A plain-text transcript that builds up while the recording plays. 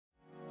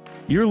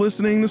You're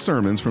listening to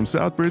sermons from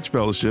Southbridge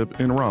Fellowship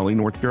in Raleigh,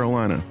 North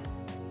Carolina.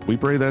 We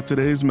pray that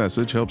today's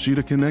message helps you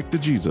to connect to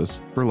Jesus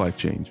for life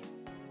change.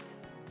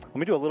 Let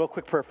me do a little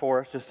quick prayer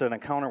for us, just an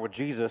encounter with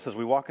Jesus as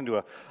we walk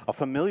into a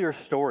familiar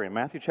story in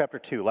Matthew chapter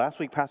 2. Last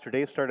week, Pastor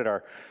Dave started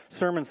our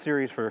sermon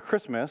series for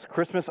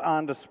Christmas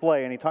on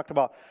Display, and he talked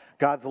about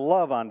God's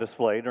love on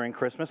display during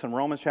Christmas in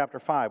Romans chapter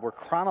 5. We're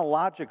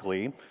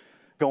chronologically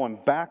going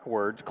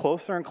backwards,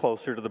 closer and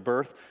closer to the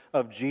birth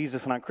of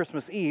Jesus. And on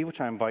Christmas Eve,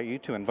 which I invite you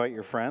to invite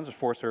your friends, there's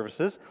 4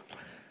 services,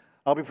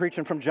 I'll be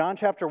preaching from John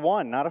chapter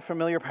 1, not a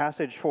familiar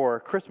passage for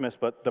Christmas,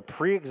 but the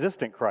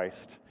pre-existent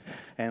Christ.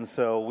 And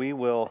so we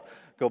will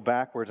go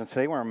backwards. And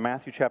today we're in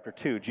Matthew chapter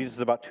 2. Jesus is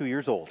about 2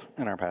 years old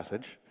in our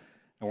passage.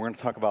 And we're going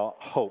to talk about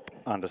hope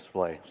on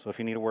display. So if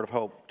you need a word of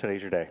hope,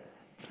 today's your day.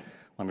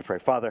 Let me pray.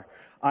 Father,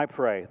 I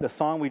pray the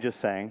song we just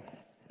sang,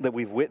 that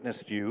we've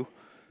witnessed you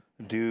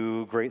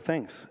do great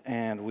things.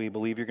 And we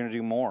believe you're going to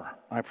do more.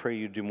 I pray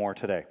you do more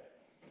today.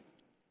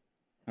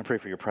 I pray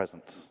for your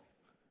presence.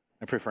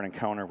 I pray for an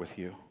encounter with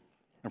you.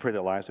 I pray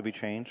that lives will be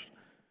changed.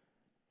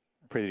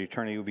 I pray that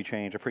eternity will be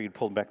changed. I pray you'd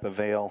pull back the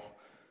veil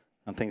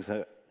on things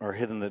that are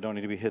hidden that don't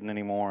need to be hidden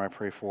anymore. I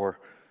pray for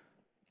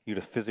you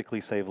to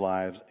physically save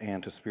lives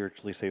and to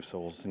spiritually save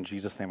souls. In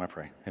Jesus' name I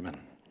pray. Amen.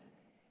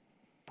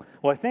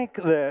 Well, I think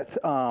that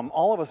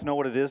all of us know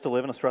what it is to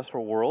live in a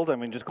stressful world. I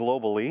mean, just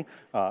globally,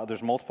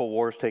 there's multiple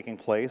wars taking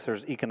place.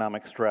 There's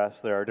economic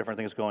stress. There are different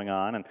things going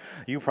on. And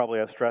you probably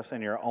have stress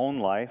in your own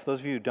life. Those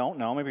of you who don't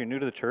know, maybe you're new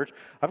to the church.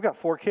 I've got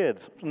 4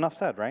 kids. Enough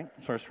said, right?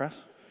 Sort of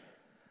stress.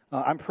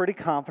 I'm pretty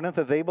confident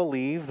that they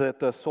believe that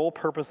the sole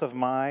purpose of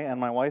my and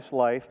my wife's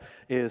life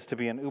is to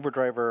be an Uber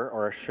driver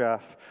or a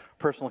chef,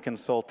 personal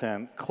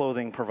consultant,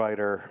 clothing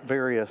provider,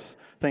 various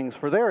things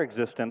for their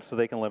existence so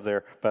they can live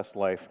their best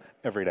life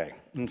every day.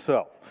 And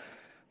so,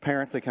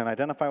 parents, they can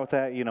identify with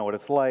that. You know what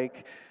it's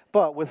like.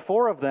 But with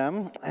 4 of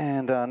them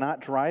and not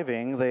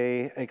driving,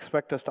 they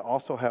expect us to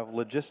also have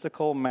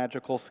logistical,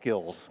 magical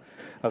skills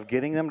of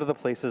getting them to the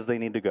places they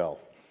need to go.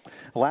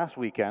 Last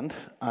weekend,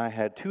 I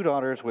had 2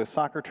 daughters with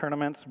soccer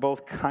tournaments,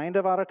 both kind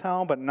of out of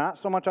town, but not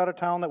so much out of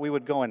town that we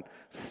would go and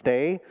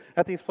stay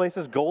at these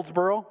places.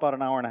 Goldsboro, about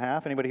an hour and a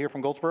half. Anybody here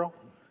from Goldsboro?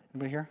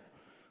 Anybody here?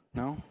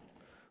 No?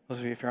 Those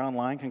of you, if you're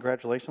online,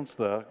 congratulations.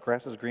 The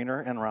grass is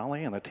greener in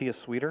Raleigh, and the tea is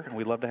sweeter, and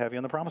we'd love to have you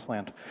in the promised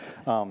land.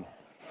 So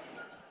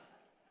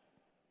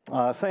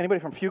anybody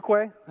from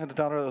Fuquay? I had a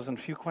daughter that was in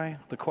Fuquay,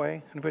 the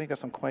Quay. Anybody got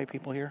some Quay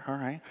people here? All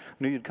right.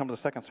 Knew you'd come to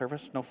the second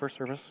service, no first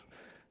service.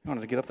 I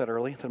wanted to get up that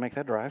early to make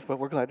that drive, but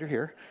we're glad you're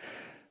here.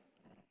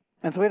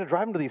 And so we had to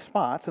drive them to these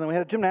spots, and then we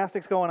had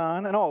gymnastics going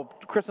on, and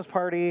Christmas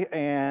party,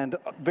 and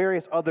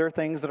various other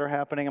things that are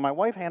happening. And my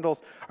wife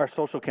handles our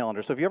social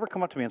calendar. So if you ever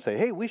come up to me and say,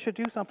 hey, we should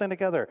do something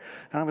together,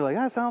 and I'll be like,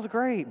 that sounds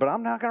great, but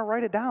I'm not going to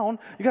write it down.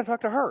 You got to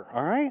talk to her,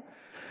 all right?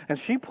 And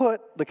she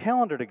put the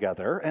calendar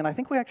together, and I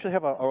think we actually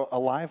have a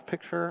live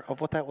picture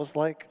of what that was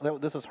like.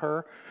 This is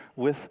her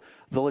with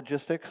the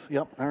logistics.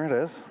 Yep, there it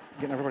is,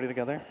 getting everybody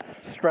together.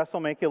 Stress will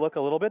make you look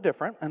a little bit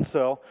different, and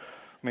so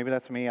maybe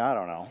that's me, I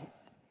don't know.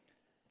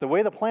 The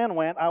way the plan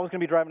went, I was going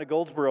to be driving to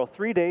Goldsboro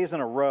 3 days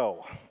in a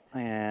row,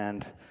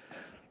 and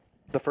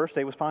the first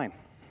day was fine.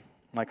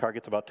 My car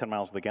gets about 10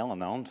 miles to the gallon,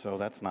 though, so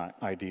that's not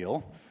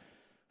ideal.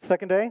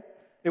 Second day,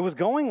 it was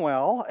going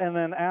well, and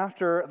then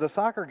after the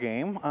soccer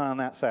game on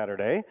that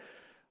Saturday,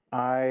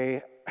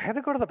 I had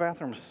to go to the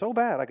bathroom so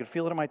bad I could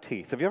feel it in my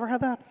teeth. Have you ever had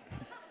that?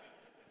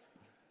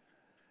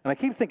 And I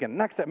keep thinking,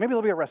 next step, maybe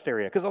there'll be a rest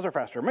area, because those are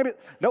faster. Maybe,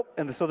 nope.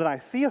 And so then I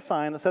see a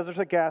sign that says there's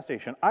a gas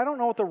station. I don't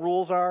know what the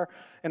rules are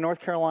in North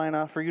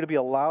Carolina for you to be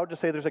allowed to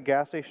say there's a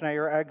gas station at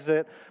your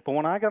exit, but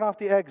when I got off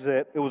the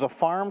exit, it was a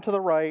farm to the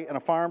right and a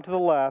farm to the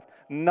left,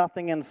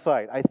 nothing in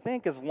sight. I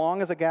think as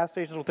long as a gas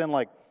station is within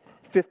like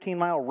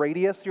 15-mile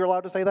radius, you're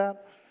allowed to say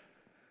that.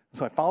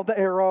 So I followed the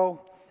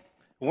arrow,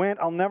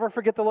 I'll never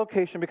forget the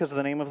location because of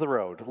the name of the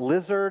road,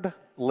 Lizard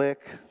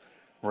Lick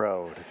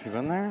Road. Have you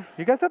been there?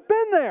 You guys have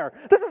been there.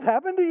 This has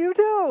happened to you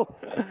too.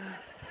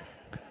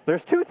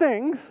 There's 2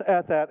 things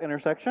at that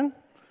intersection.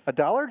 A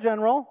Dollar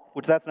General,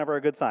 which that's never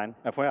a good sign,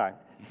 FYI,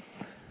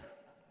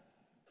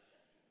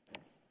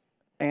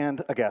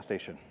 and a gas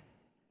station.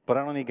 But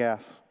I don't need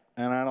gas,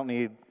 and I don't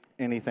need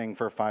anything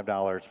for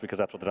 $5 because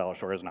that's what the dollar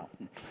store is now.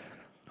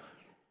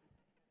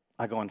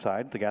 I go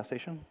inside the gas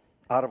station,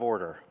 out of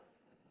order.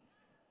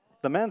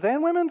 The men's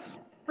and women's?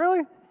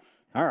 Really?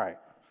 All right.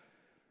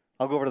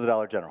 I'll go over to the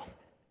Dollar General.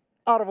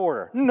 Out of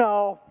order.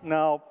 No.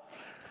 Well,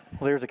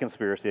 there's a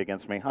conspiracy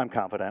against me. I'm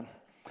confident.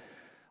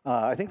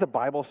 I think the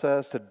Bible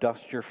says to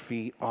dust your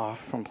feet off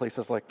from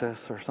places like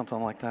this or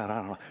something like that. I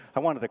don't know. I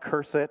wanted to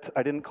curse it.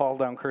 I didn't call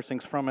down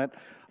cursings from it.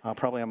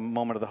 Probably a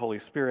moment of the Holy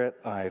Spirit.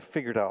 I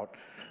figured out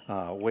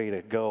a way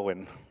to go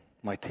and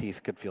my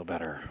teeth could feel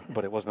better,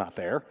 but it was not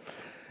there.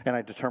 And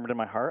I determined in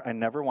my heart, I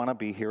never want to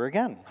be here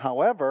again.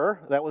 However,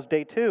 that was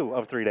day 2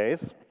 of 3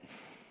 days.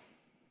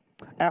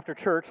 After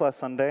church last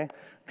Sunday,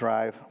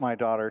 drive my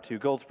daughter to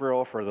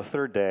Goldsboro for the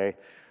 3rd day,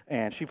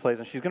 and she plays,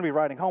 and she's going to be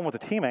riding home with a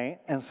teammate,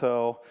 and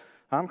so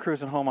I'm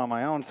cruising home on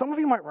my own. Some of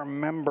you might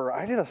remember,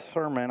 I did a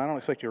sermon. I don't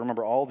expect you to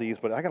remember all these,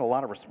 but I got a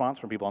lot of response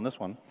from people on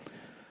this one.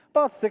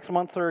 About 6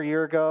 months or a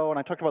year ago, and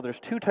I talked about there's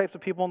two types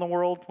of people in the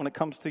world when it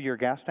comes to your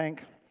gas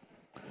tank.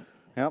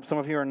 Yep, some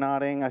of you are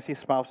nodding. I see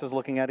spouses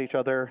looking at each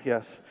other.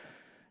 Yes.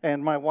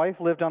 And my wife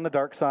lived on the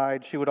dark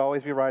side. She would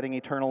always be riding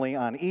eternally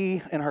on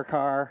E in her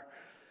car.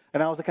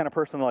 And I was the kind of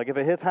person that, like, if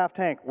it hits half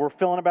tank, we're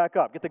filling it back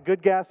up. Get the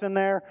good gas in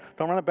there.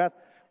 Don't run it bad.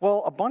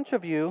 Well, a bunch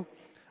of you,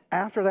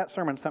 after that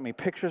sermon, sent me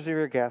pictures of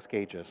your gas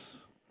gauges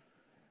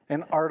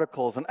and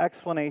articles and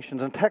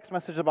explanations and text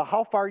messages about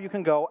how far you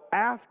can go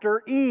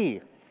after E.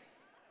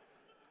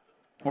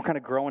 We're kind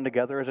of growing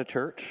together as a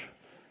church.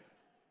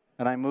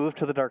 And I moved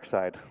to the dark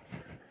side.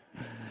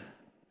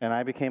 And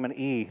I became an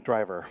E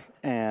driver.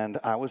 And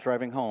I was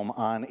driving home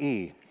on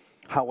E.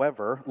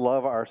 However,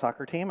 love our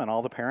soccer team and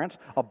all the parents.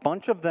 A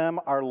bunch of them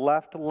are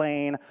left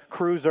lane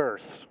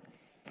cruisers.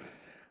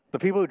 The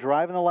people who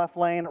drive in the left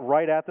lane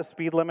right at the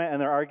speed limit, and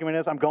their argument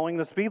is, I'm going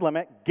the speed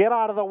limit, get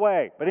out of the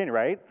way. But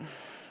anyway,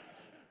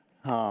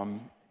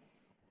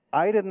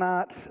 I did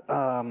not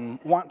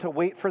want to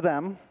wait for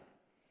them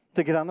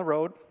to get on the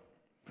road.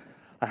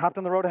 I hopped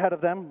on the road ahead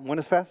of them, went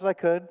as fast as I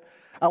could.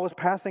 I was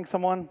passing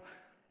someone.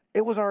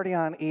 It was already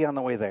on E on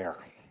the way there.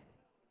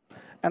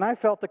 And I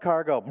felt the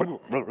car go, and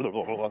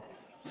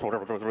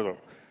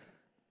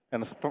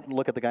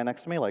look at the guy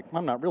next to me like,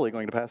 I'm not really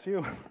going to pass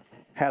you.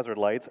 Hazard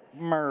lights,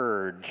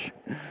 merge.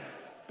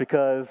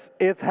 Because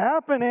it's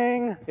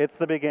happening. It's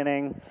the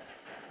beginning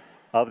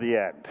of the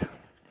end.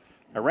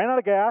 I ran out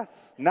of gas,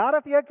 not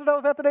at the exit I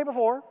was at the day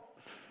before.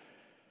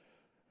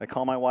 I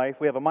call my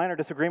wife. We have a minor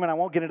disagreement. I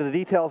won't get into the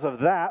details of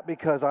that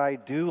because I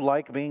do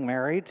like being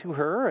married to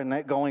her and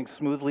that going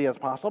smoothly as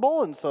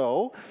possible. And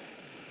so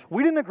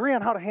we didn't agree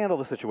on how to handle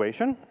the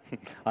situation.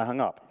 I hung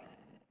up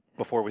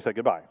before we said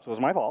goodbye. So it was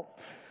my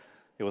fault.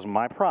 It was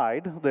my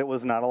pride that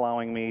was not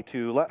allowing me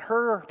to let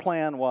her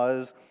plan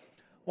was,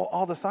 well,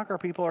 all the soccer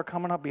people are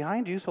coming up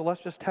behind you, so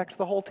let's just text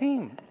the whole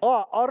team.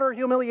 Oh, utter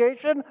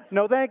humiliation?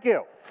 No, thank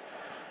you.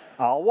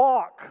 I'll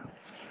walk.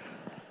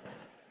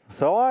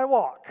 So I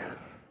walk.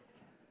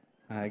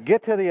 I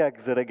get to the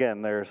exit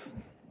again. There's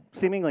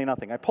seemingly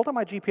nothing. I pulled out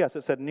my GPS.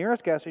 It said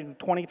nearest gas station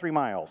 23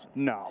 miles.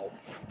 No,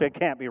 that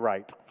can't be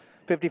right.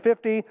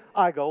 50-50,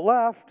 I go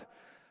left.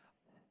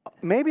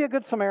 Maybe a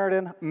good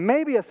Samaritan,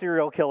 maybe a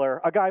serial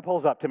killer. A guy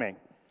pulls up to me.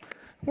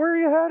 Where are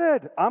you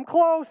headed? I'm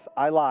close.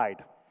 I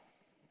lied.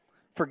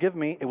 Forgive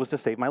me, it was to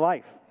save my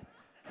life.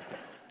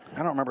 I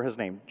don't remember his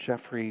name.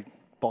 Jeffrey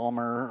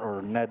Balmer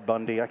or Ned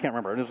Bundy. I can't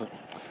remember. It was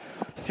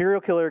a serial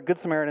killer, good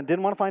Samaritan.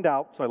 Didn't want to find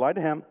out, so I lied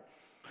to him.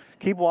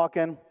 Keep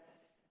walking,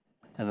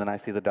 and then I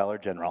see the Dollar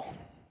General.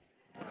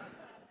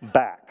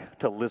 Back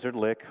to Lizard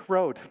Lick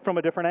Road from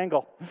a different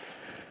angle.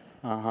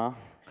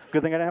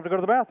 Good thing I didn't have to go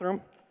to the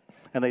bathroom.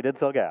 And they did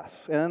sell gas.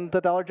 And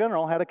the Dollar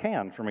General had a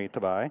can for me to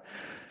buy.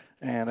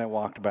 And I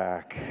walked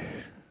back.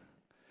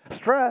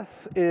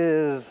 Stress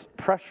is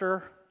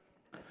pressure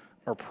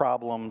or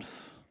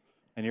problems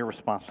and your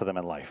response to them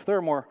in life. There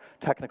are more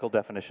technical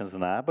definitions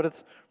than that, but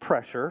it's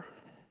pressure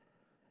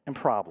and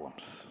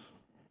problems.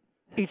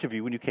 Each of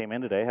you, when you came in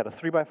today, had a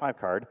 3x5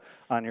 card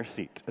on your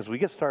seat. As we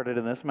get started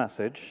in this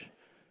message,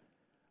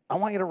 I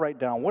want you to write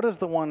down what is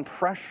the one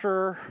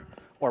pressure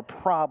or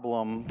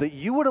problem that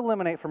you would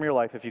eliminate from your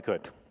life if you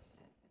could?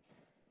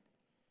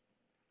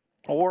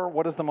 Or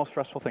what is the most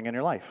stressful thing in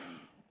your life?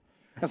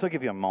 And so I'll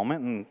give you a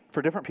moment, and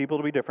for different people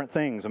it'll be different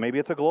things. And maybe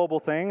it's a global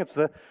thing, it's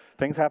the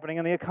things happening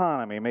in the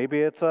economy. Maybe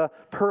it's a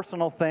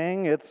personal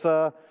thing, it's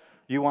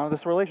you want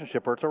this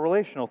relationship, or it's a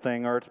relational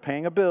thing, or it's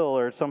paying a bill,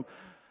 or it's some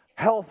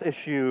health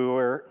issue,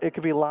 or it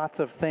could be lots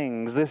of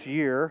things. This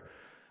year,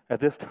 at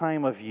this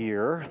time of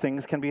year,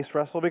 things can be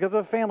stressful because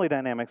of family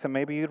dynamics, and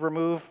maybe you'd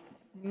remove,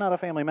 not a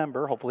family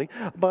member, hopefully,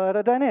 but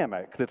a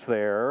dynamic that's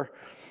there.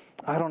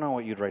 I don't know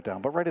what you'd write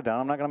down, but write it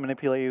down. I'm not going to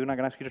manipulate you. I'm not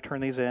going to ask you to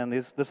turn these in.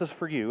 This is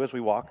for you as we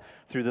walk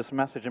through this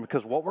message, and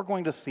because what we're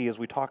going to see as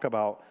we talk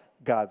about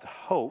God's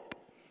hope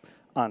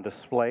on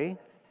display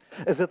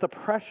is that the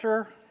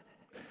pressure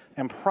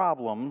and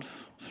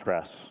problems,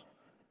 stress,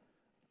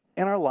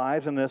 in our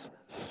lives in this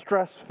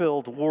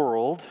stress-filled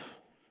world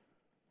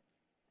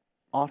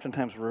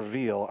oftentimes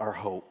reveal our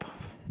hope.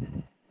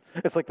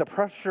 It's like the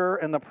pressure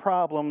and the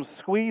problems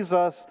squeeze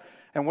us,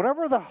 and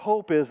whatever the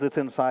hope is that's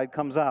inside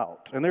comes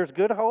out. And there's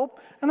good hope,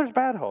 and there's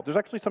bad hope. There's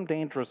actually some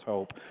dangerous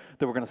hope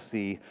that we're going to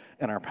see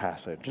in our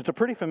passage. It's a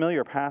pretty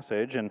familiar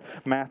passage in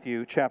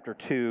Matthew chapter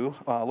 2.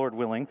 Lord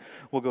willing,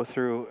 we'll go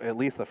through at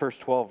least the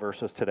first 12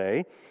 verses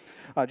today.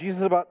 Jesus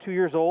is about 2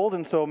 years old,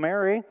 and so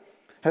Mary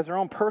has her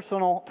own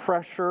personal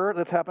pressure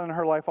that's happened in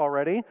her life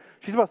already.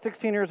 She's about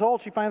 16 years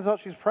old. She finds out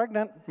she's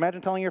pregnant. Imagine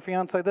telling your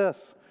fiancé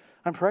this: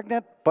 I'm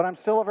pregnant, but I'm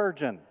still a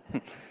virgin.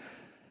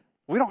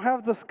 We don't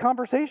have this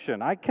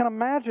conversation. I can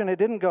imagine it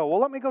didn't go, well,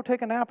 let me go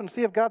take a nap and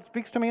see if God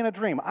speaks to me in a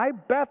dream. I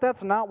bet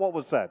that's not what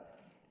was said.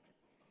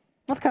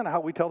 That's kind of how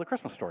we tell the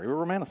Christmas story. We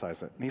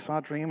romanticize it. And he saw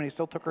a dream and he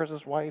still took her as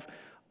his wife.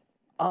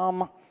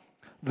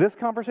 This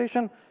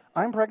conversation,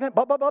 I'm pregnant,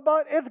 but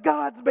it's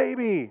God's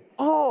baby.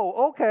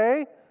 Oh,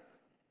 okay.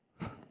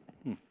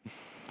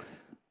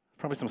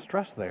 Probably some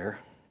stress there.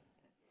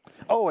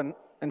 Oh, and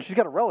she's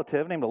got a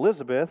relative named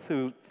Elizabeth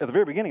who, at the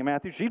very beginning of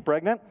Matthew, she's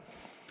pregnant.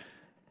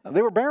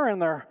 They were barren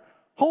their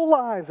whole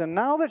lives, and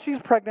now that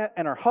she's pregnant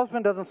and her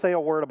husband doesn't say a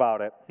word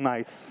about it.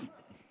 Nice.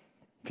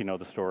 If you know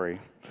the story,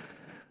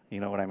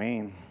 you know what I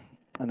mean.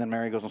 And then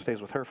Mary goes and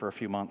stays with her for a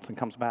few months and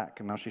comes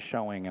back, and now she's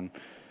showing, and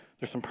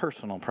there's some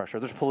personal pressure.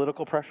 There's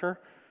political pressure.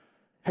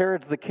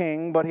 Herod's the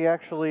king, but he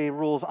actually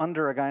rules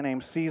under a guy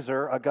named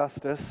Caesar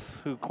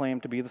Augustus, who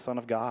claimed to be the son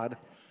of God.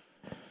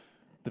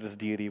 That his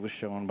deity was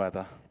shown by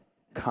the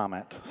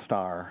comet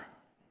star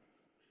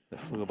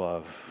that flew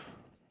above.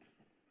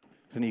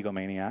 He's an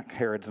egomaniac.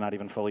 Herod's not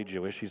even fully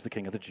Jewish. He's the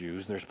king of the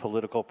Jews. There's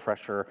political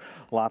pressure.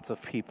 Lots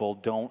of people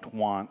don't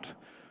want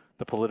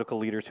the political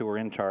leaders who are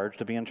in charge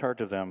to be in charge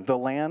of them. The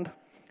land,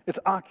 it's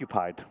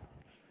occupied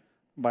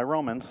by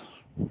Romans.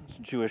 It's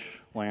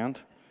Jewish land.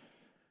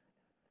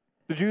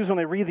 The Jews, when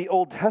they read the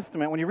Old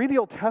Testament, when you read the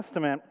Old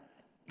Testament,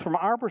 from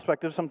our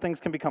perspective, some things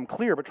can become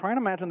clear, but try and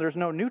imagine there's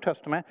no New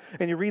Testament,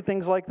 and you read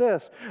things like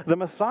this. The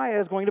Messiah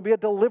is going to be a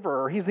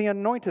deliverer. He's the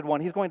anointed one.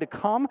 He's going to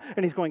come,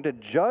 and he's going to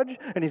judge,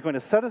 and he's going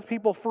to set his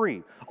people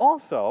free.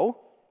 Also,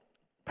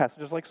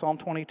 passages like Psalm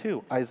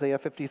 22, Isaiah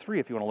 53,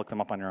 if you want to look them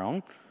up on your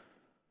own.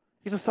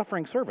 He's a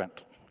suffering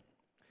servant.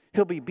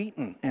 He'll be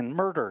beaten and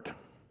murdered.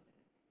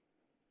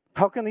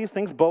 How can these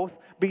things both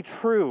be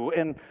true?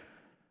 And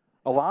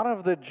a lot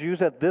of the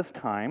Jews at this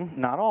time,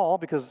 not all,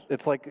 because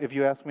it's like if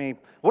you ask me,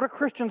 what do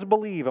Christians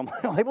believe? I'm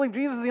like, well, they believe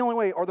Jesus is the only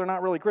way, or they're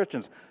not really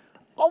Christians.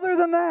 Other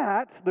than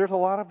that, there's a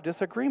lot of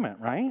disagreement,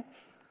 right?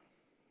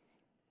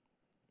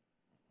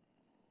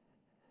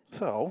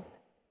 So,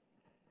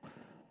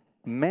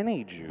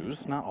 many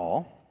Jews, not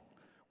all,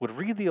 would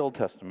read the Old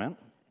Testament,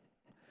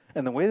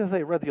 and the way that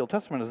they read the Old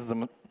Testament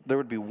is there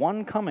would be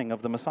one coming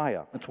of the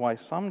Messiah. That's why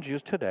some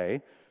Jews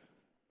today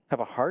have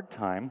a hard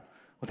time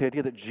with the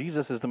idea that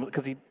Jesus is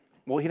because he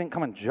didn't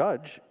come and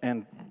judge,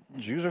 and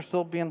Jews are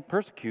still being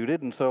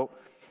persecuted, and so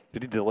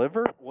did he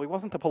deliver? Well, he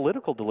wasn't the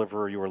political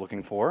deliverer you were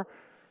looking for.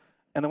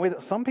 And the way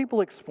that some people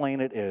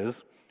explain it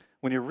is,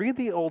 when you read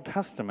the Old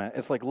Testament,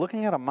 it's like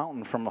looking at a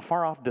mountain from a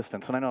far-off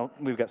distance. And I know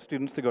we've got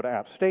students that go to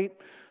App State.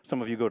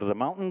 Some of you go to the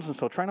mountains, and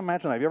so try to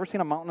imagine that. Have you ever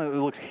seen a mountain that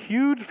looks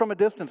huge from a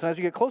distance, and as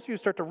you get closer, you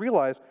start to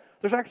realize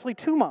there's actually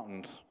two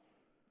mountains.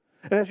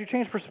 And as you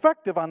change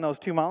perspective on those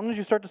two mountains,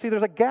 you start to see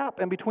there's a gap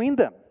in between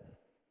them.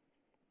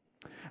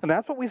 And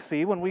that's what we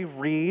see when we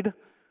read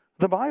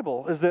the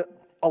Bible, is that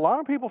a lot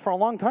of people for a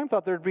long time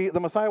thought the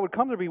Messiah would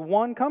come, there'd be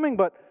one coming,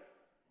 but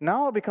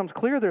now it becomes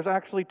clear there's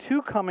actually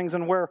two comings,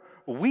 and where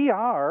we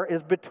are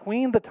is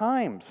between the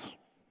times,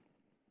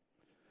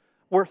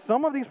 where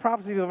some of these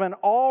prophecies have been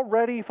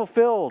already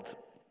fulfilled,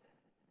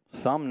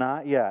 some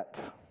not yet.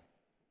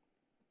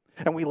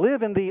 And we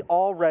live in the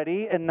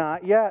already and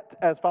not yet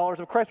as followers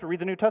of Christ. We read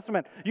the New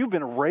Testament. You've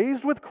been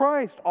raised with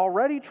Christ,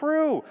 already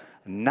true,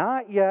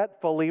 not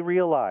yet fully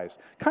realized.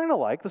 Kind of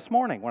like this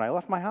morning when I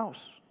left my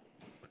house.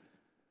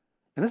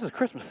 And this is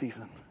Christmas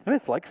season, and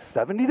it's like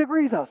 70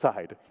 degrees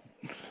outside.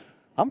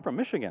 I'm from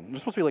Michigan. There's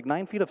supposed to be like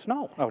 9 feet of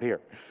snow out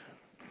here.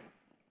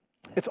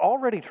 It's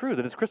already true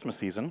that it's Christmas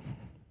season,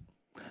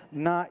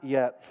 not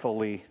yet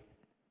fully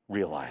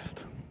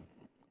realized.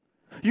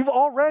 You've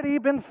already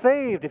been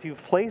saved if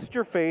you've placed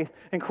your faith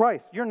in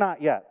Christ. You're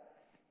not yet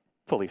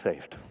fully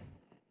saved.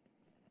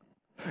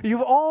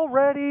 You've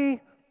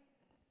already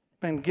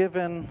been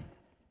given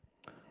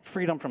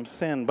freedom from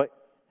sin, but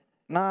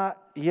not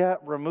yet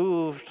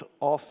removed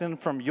all sin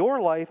from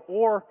your life,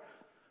 or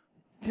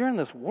you're in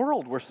this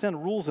world where sin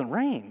rules and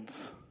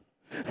reigns.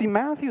 See,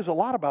 Matthew's a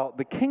lot about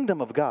the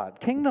kingdom of God.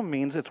 Kingdom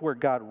means it's where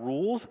God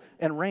rules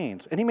and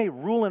reigns. And he may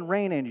rule and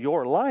reign in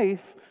your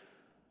life,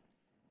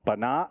 but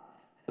not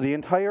the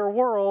entire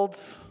world.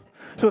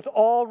 So it's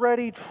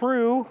already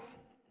true,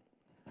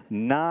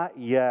 not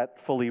yet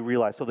fully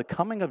realized. So the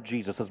coming of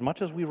Jesus, as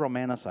much as we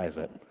romanticize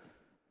it,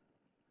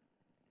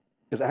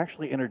 is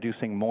actually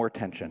introducing more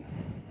tension.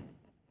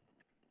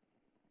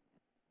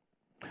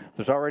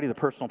 There's already the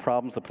personal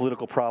problems, the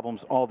political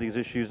problems, all these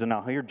issues, and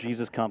now here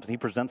Jesus comes and he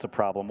presents a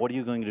problem. What are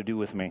you going to do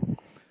with me?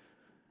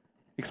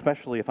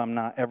 Especially if I'm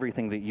not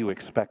everything that you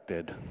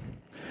expected.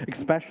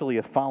 Especially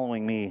if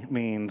following me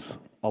means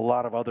a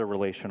lot of other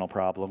relational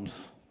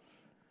problems.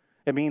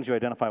 It means you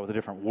identify with a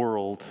different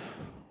world.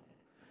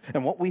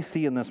 And what we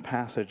see in this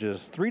passage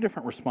is 3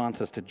 different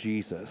responses to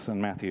Jesus in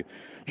Matthew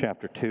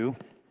chapter 2.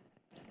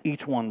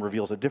 Each one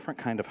reveals a different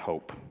kind of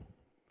hope.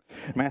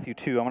 Matthew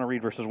 2, I'm going to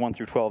read verses 1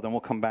 through 12, then we'll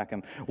come back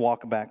and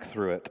walk back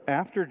through it.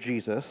 After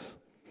Jesus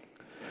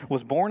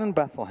was born in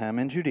Bethlehem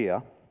in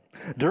Judea,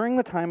 during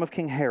the time of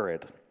King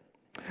Herod,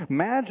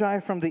 Magi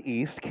from the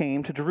east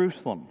came to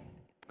Jerusalem,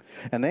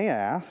 and they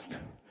asked,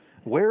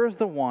 where is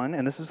the one,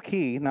 and this is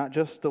key, not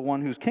just the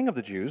one who's king of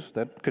the Jews,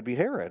 that could be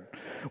Herod.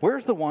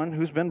 Where's the one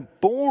who's been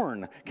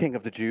born king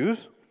of the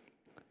Jews?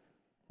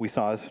 We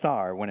saw his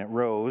star when it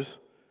rose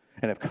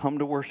and have come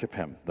to worship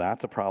him.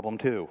 That's a problem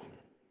too.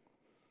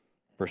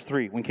 Verse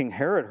 3, when King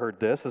Herod heard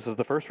this is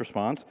the first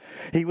response,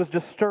 he was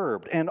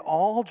disturbed, and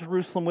all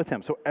Jerusalem with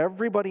him. So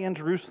everybody in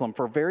Jerusalem,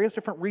 for various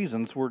different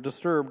reasons, were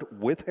disturbed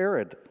with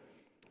Herod.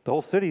 The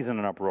whole city's in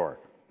an uproar.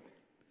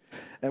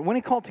 And when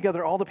he called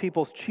together all the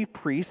people's chief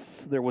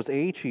priests, there was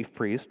a chief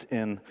priest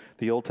in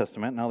the Old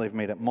Testament. Now they've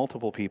made it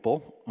multiple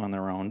people on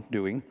their own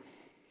doing.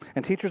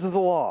 And teachers of the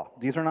law.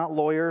 These are not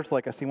lawyers,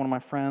 like I see one of my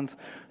friends,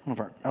 one of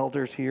our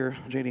elders here,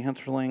 J.D.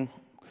 Hensterling,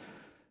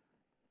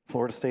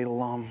 Florida State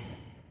alum.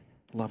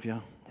 Love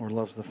you, or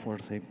loves the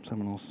Florida State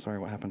Seminoles. Sorry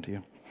what happened to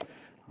you.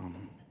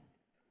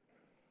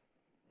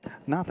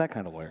 Not that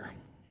kind of lawyer.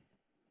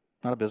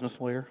 Not a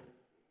business lawyer.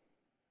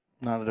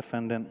 Not a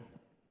defendant.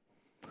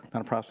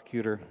 Not a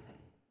prosecutor.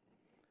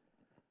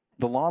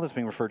 The law that's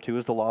being referred to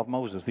is the law of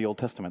Moses, the Old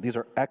Testament. These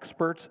are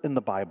experts in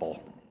the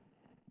Bible.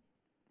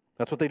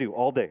 That's what they do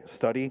all day,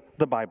 study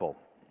the Bible.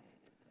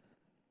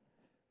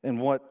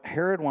 And what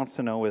Herod wants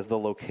to know is the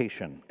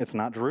location. It's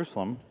not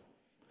Jerusalem.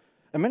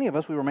 And many of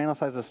us, we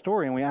romanticize this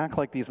story and we act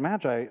like these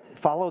magi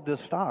followed this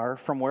star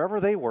from wherever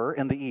they were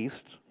in the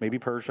east, maybe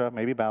Persia,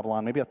 maybe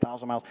Babylon, maybe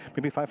 1,000 miles,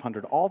 maybe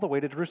 500, all the way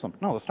to Jerusalem.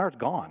 No, the star's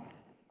gone.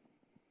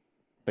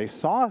 They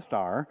saw a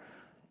star,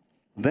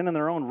 then in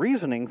their own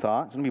reasoning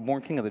thought, he's going to be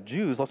born king of the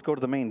Jews, let's go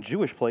to the main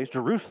Jewish place,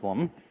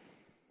 Jerusalem.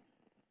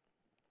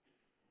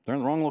 They're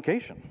in the wrong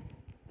location.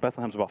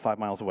 Bethlehem's about 5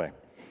 miles away.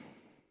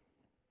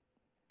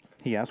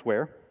 He asked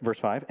where? Verse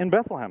 5, in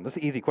Bethlehem. That's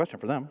an easy question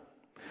for them.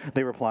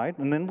 They replied,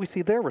 and then we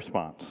see their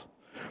response.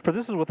 For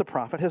this is what the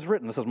prophet has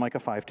written. This is Micah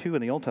 5:2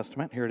 in the Old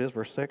Testament. Here it is,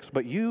 verse 6.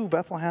 But you,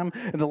 Bethlehem,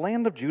 in the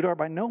land of Judah, are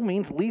by no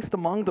means least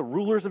among the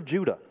rulers of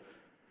Judah.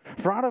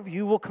 For out of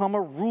you will come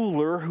a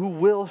ruler who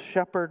will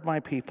shepherd my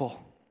people.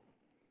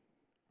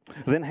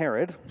 Then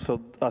Herod,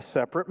 so a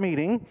separate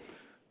meeting.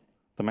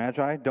 The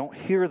Magi don't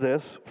hear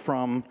this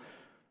from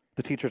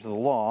the teachers of the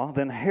law.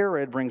 Then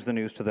Herod brings the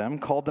news to them,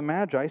 called the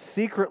Magi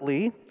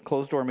secretly,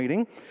 closed-door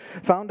meeting,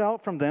 found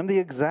out from them the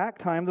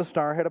exact time the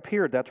star had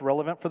appeared. That's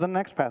relevant for the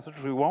next passage,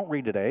 which we won't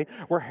read today,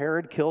 where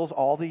Herod kills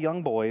all the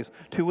young boys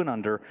 2 and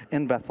under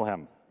in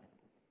Bethlehem.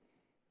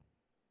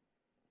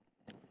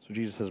 So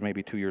Jesus is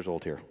maybe 2 years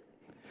old here.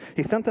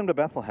 He sent them to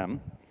Bethlehem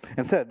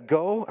and said,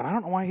 go, and I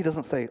don't know why he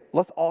doesn't say,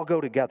 let's all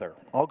go together.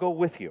 I'll go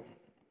with you.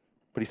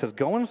 But he says,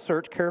 go and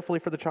search carefully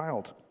for the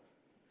child.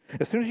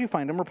 As soon as you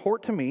find him,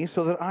 report to me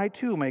so that I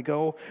too may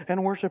go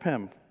and worship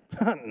him.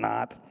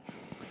 Not.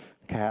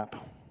 Cap.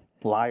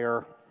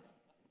 Liar.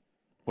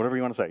 Whatever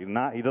you want to say.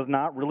 He does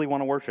not really want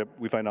to worship,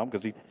 we find out,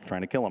 because he's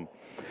trying to kill him.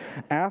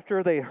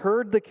 After they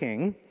heard the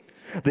king,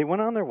 they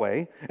went on their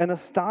way, and the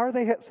star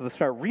so the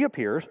star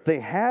reappears, they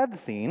had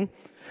seen.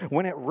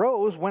 When it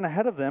rose, went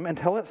ahead of them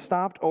until it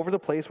stopped over the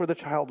place where the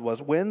child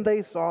was. When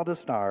they saw the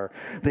star,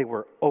 they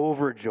were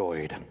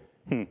overjoyed.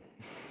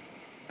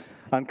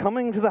 On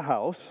coming to the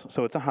house,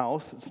 so it's a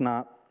house, it's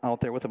not out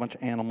there with a bunch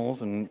of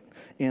animals and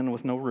in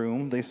with no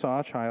room, they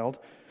saw a child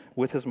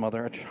with his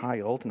mother, a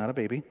child, not a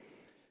baby,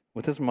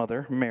 with his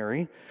mother,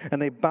 Mary,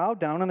 and they bowed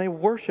down and they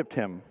worshiped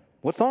him.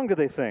 What song did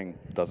they sing?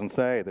 Doesn't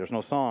say. There's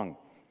no song.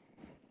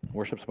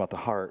 Worship's about the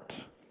heart.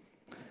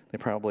 They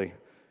probably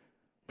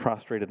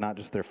prostrated not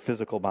just their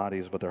physical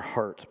bodies, but their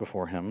hearts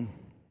before him.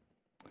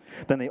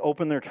 Then they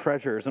opened their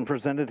treasures and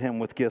presented him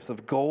with gifts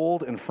of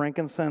gold and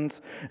frankincense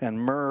and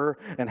myrrh.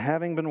 And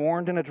having been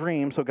warned in a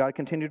dream, so God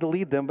continued to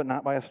lead them, but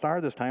not by a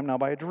star this time, now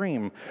by a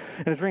dream.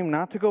 In a dream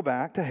not to go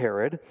back to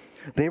Herod,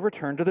 they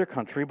returned to their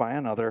country by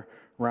another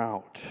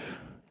route.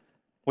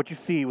 What you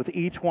see with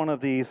each one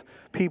of these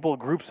people,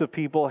 groups of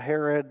people,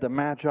 Herod, the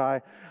Magi,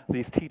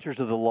 these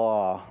teachers of the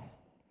law,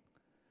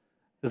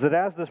 is that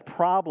as this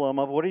problem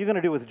of what are you going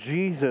to do with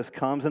Jesus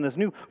comes and this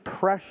new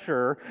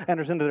pressure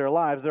enters into their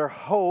lives, their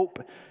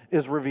hope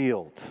is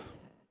revealed.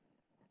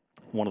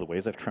 One of the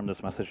ways I've trimmed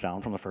this message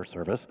down from the first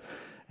service,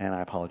 and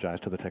I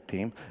apologize to the tech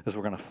team, is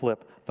we're going to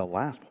flip the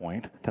last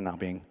point to now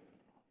being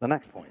the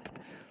next point.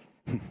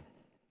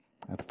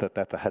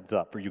 That's a heads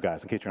up for you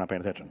guys in case you're not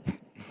paying attention.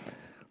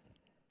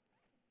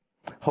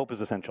 Hope is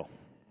essential.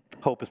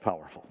 Hope is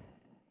powerful.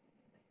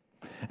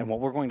 And what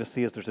we're going to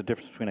see is there's a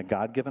difference between a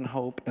God-given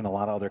hope and a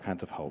lot of other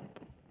kinds of hope.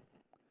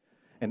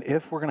 And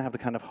if we're going to have the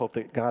kind of hope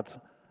that God's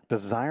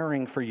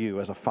desiring for you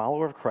as a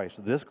follower of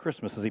Christ this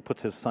Christmas as he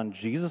puts his son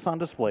Jesus on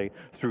display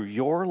through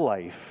your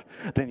life,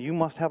 then you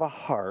must have a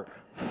heart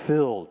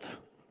filled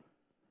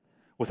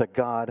with a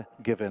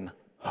God-given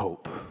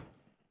hope.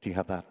 Do you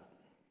have that?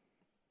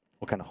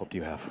 What kind of hope do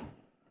you have? Do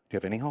you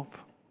have any hope?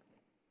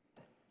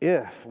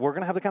 If we're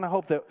going to have the kind of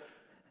hope that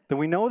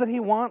we know that he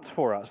wants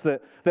for us,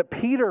 that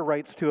Peter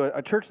writes to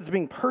a church that's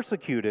being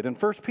persecuted in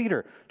 1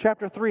 Peter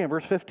chapter 3 and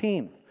verse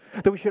 15,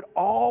 that we should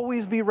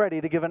always be ready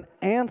to give an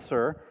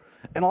answer.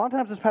 And a lot of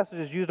times this passage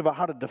is used about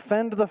how to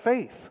defend the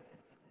faith.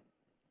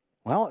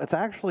 Well, it's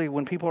actually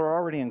when people are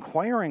already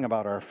inquiring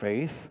about our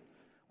faith,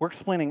 we're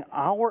explaining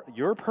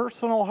your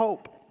personal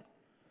hope.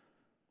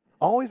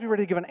 Always be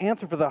ready to give an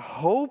answer for the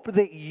hope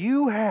that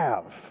you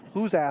have.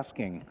 Who's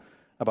asking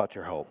about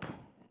your hope?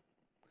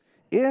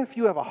 If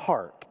you have a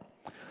heart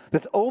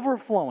that's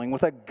overflowing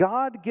with a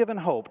God-given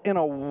hope in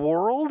a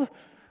world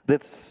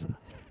that's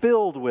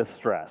filled with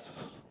stress,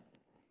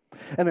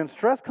 and then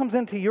stress comes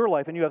into your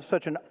life and you have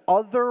such an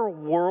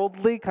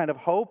otherworldly kind of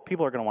hope,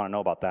 people are going to want to know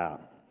about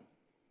that.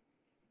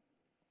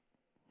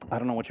 I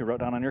don't know what you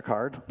wrote down on your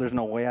card. There's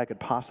no way I could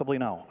possibly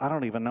know. I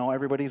don't even know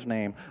everybody's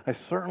name. I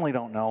certainly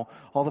don't know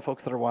all the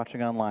folks that are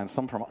watching online,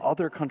 some from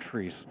other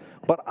countries.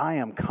 But I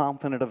am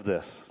confident of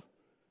this.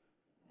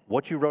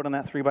 What you wrote on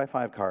that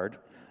 3x5 card,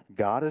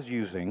 God is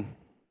using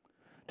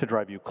to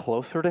drive you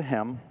closer to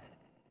Him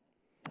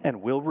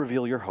and will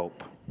reveal your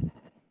hope.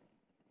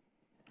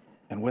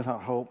 And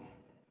without hope,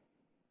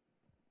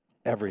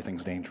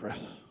 everything's dangerous.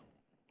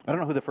 I don't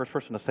know who the first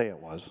person to say it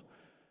was,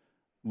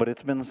 but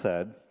it's been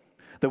said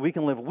that we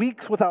can live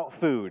weeks without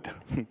food.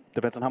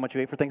 Depends on how much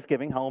you ate for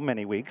Thanksgiving, how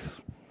many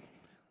weeks.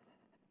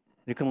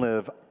 You can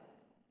live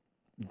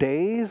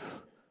days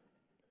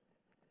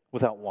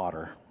without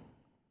water,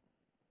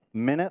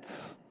 minutes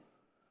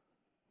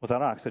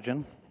without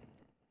oxygen.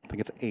 I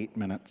think it's 8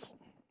 minutes.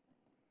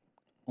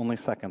 Only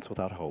seconds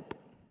without hope.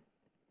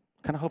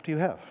 What kind of hope do you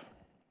have?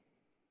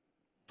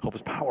 Hope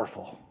is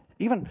powerful.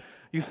 Even,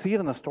 you see it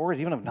in the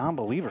stories, even of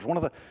non-believers. One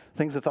of the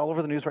things that's all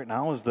over the news right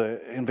now is the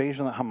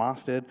invasion that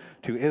Hamas did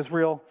to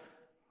Israel.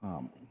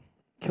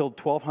 Killed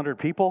 1,200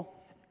 people.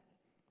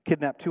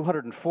 Kidnapped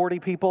 240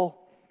 people.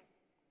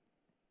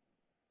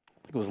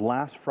 I think it was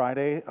last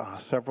Friday,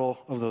 several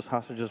of those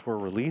hostages were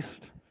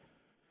released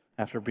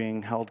after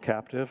being held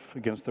captive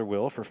against their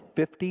will for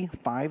 50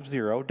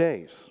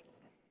 days.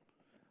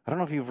 I don't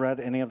know if you've read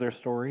any of their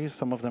stories.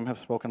 Some of them have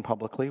spoken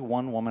publicly.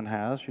 One woman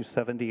has. She's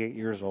 78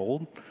 years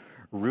old.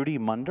 Rudy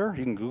Munder.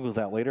 You can Google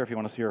that later if you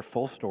want to see her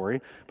full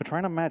story. But try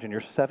and imagine, you're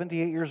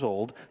 78 years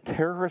old,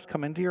 terrorists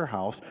come into your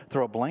house,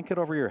 throw a blanket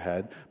over your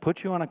head,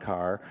 put you in a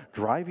car,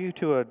 drive you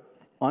to an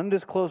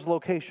undisclosed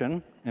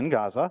location in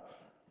Gaza.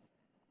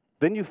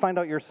 Then you find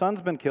out your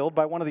son's been killed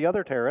by one of the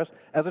other terrorists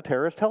as a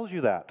terrorist tells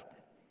you that.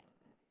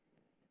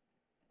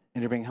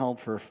 And you're being held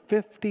for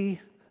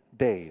 50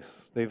 days.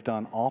 They've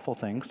done awful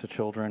things to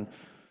children,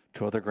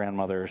 to other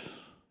grandmothers.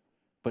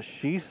 But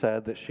she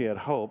said that she had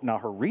hope. Now,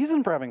 her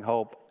reason for having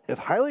hope is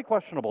highly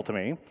questionable to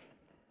me,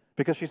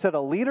 because she said a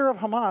leader of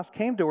Hamas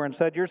came to her and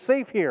said, "You're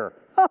safe here."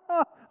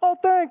 Oh,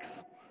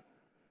 thanks.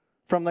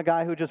 From the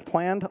guy who just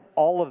planned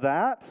all of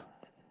that.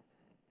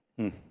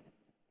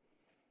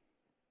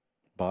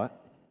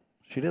 But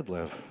she did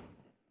live.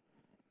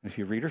 If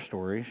you read her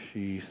story,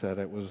 she said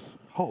it was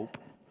hope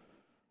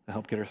that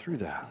helped get her through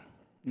that.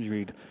 You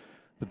read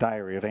the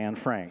diary of Anne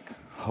Frank,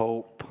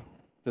 hope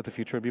that the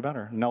future would be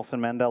better. Nelson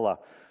Mandela,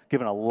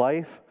 given a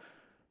life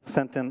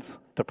sentence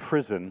to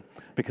prison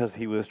because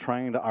he was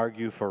trying to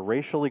argue for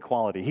racial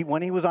equality.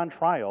 When he was on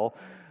trial,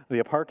 the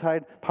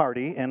apartheid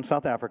party in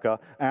South Africa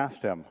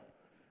asked him,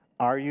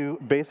 "Are you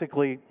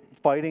basically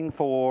fighting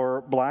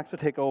for blacks to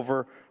take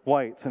over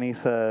whites?" And he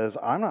says,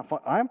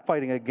 I'm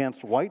fighting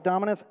against white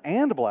dominance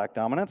and black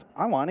dominance.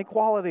 I want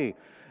equality.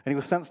 And he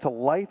was sentenced to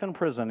life in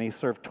prison. He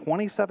served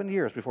 27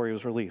 years before he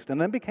was released,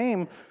 and then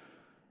became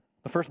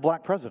the first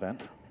black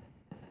president. It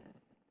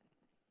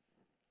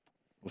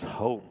was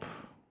hope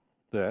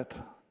that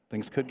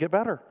things could get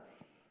better.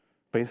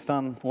 Based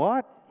on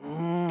what?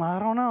 I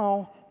don't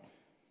know.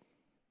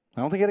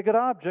 I don't think he had a good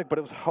object, but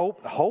it was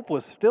hope. Hope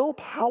was still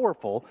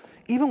powerful,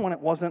 even when it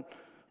wasn't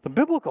the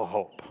biblical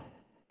hope.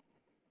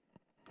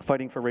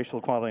 Fighting for racial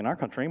equality in our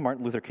country,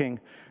 Martin Luther King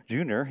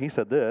Jr., he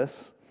said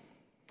this: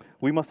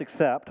 "We must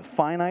accept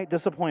finite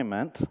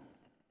disappointment,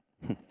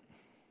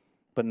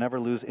 but never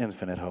lose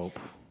infinite hope."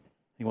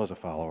 He was a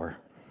follower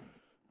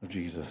of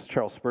Jesus.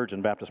 Charles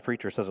Spurgeon, Baptist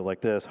preacher, says it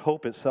like this: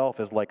 "Hope itself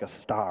is like a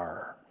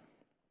star,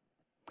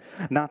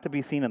 not to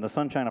be seen in the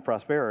sunshine of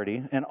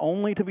prosperity, and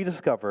only to be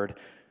discovered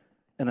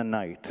in the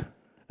night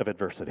of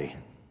adversity."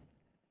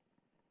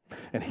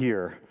 And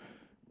here,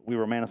 we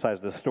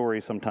romanticize this story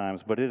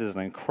sometimes, but it is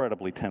an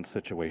incredibly tense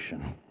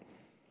situation.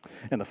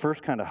 And the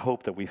first kind of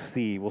hope that we'll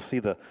see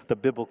the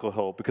biblical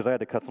hope, because I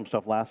had to cut some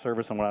stuff last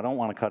service, and what I don't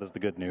want to cut is the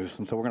good news.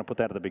 And so we're going to put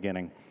that at the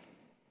beginning.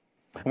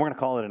 And we're going to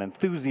call it an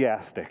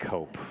enthusiastic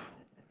hope.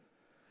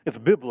 It's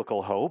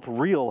biblical hope,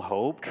 real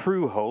hope,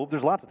 true hope.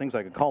 There's lots of things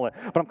I could call it,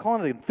 but I'm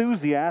calling it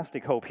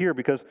enthusiastic hope here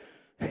because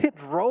it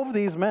drove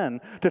these men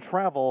to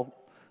travel.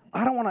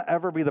 I don't want to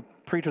ever be the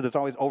preacher that's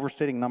always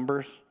overstating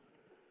numbers.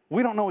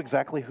 We don't know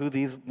exactly who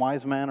these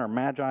wise men or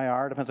magi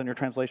are. Depends on your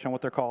translation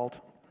what they're called.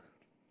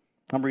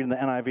 I'm reading the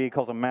NIV, it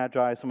calls them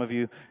magi. Some of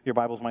you, your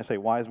Bibles might say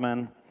wise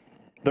men.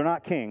 They're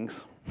not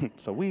kings.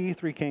 So we,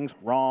 3 kings,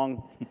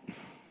 wrong.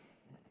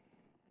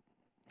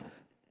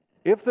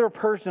 If they're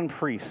Persian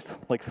priests,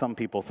 like some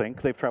people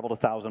think, they've traveled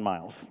 1,000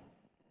 miles.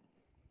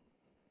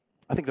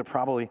 I think they're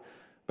probably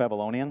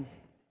Babylonian.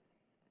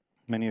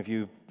 Many of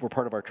you were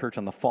part of our church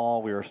in the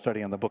fall. We were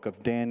studying the book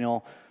of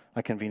Daniel.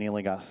 I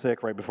conveniently got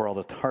sick right before all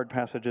the hard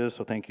passages,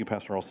 so thank you,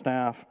 pastoral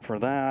staff, for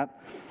that.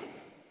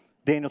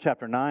 Daniel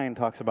chapter 9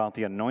 talks about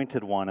the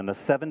anointed one and the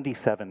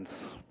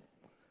 77s.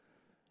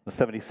 The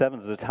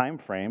 77s is a time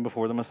frame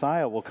before the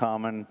Messiah will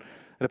come, and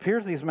it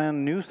appears these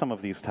men knew some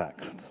of these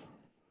texts.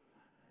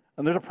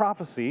 And there's a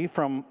prophecy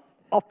from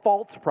a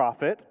false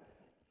prophet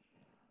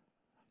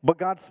But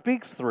God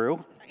speaks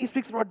through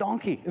a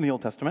donkey in the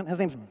Old Testament. His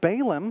name's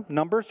Balaam,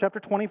 Numbers chapter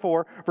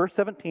 24, verse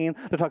 17,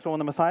 that talks about when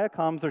the Messiah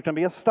comes, there's going to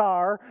be a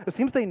star. It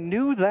seems they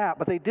knew that,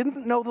 but they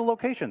didn't know the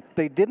location.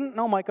 They didn't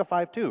know Micah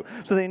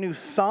 5:2. So they knew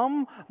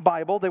some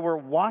Bible. They were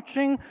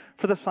watching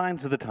for the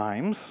signs of the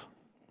times.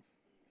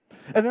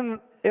 And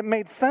then it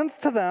made sense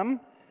to them,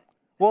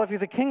 well, if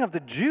he's a king of the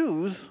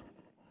Jews,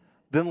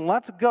 then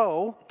let's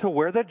go to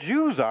where the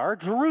Jews are,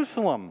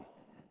 Jerusalem.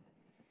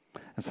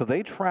 And so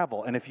they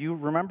travel. And if you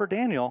remember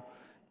Daniel,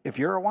 if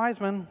you're a wise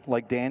man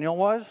like Daniel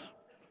was,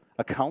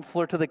 a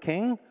counselor to the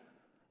king,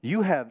 you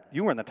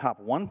were in the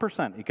top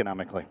 1%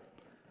 economically.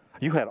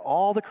 You had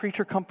all the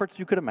creature comforts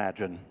you could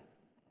imagine.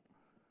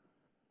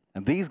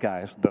 And these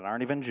guys that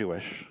aren't even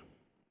Jewish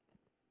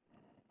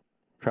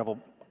travel,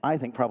 I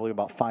think, probably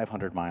about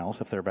 500 miles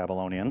if they're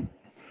Babylonian.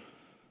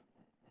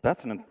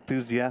 That's an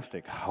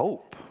enthusiastic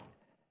hope.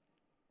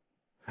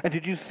 And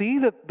did you see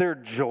that their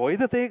joy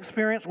that they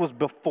experienced was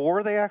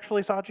before they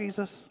actually saw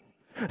Jesus?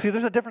 See,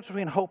 there's a difference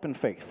between hope and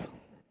faith.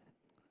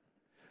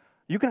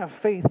 You can have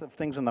faith of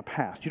things in the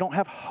past. You don't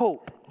have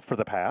hope for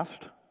the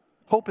past.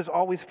 Hope is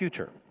always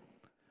future.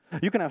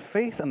 You can have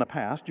faith in the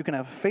past. You can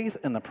have faith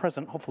in the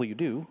present. Hopefully you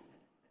do.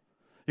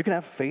 You can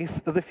have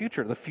faith of the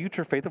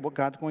future faith of what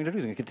God's going to do.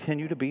 He's going to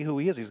continue to be who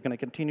he is. He's going to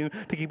continue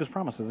to keep his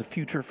promises, the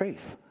future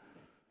faith.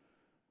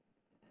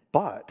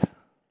 But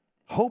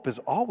hope is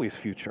always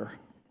future.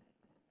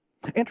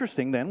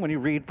 Interesting then, when you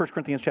read 1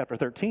 Corinthians chapter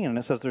 13, and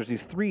it says there's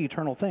these three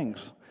eternal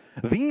things.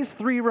 These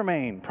three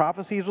remain.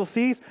 Prophecies will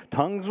cease,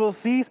 tongues will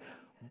cease,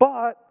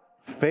 but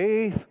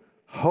faith,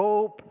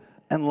 hope,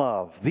 and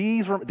love.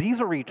 These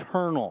are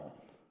eternal.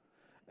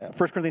 1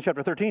 Corinthians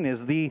chapter 13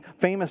 is the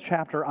famous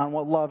chapter on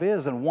what love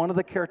is, and one of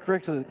the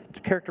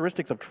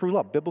characteristics of true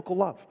love, biblical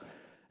love,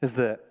 is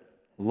that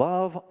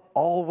love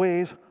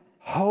always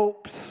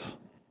hopes.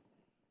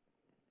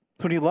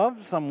 So when you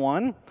love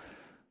someone,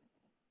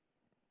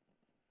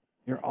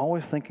 you're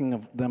always thinking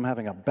of them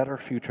having a better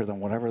future than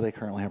whatever they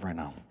currently have right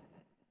now.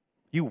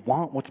 You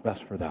want what's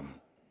best for them.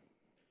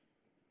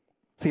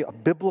 See, a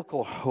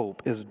biblical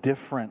hope is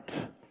different.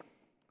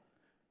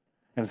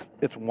 And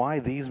it's why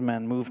these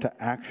men move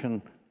to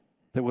action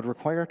that would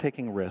require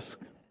taking risk,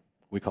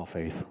 we call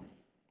faith.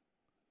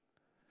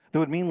 That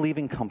would mean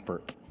leaving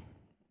comfort.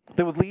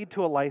 That would lead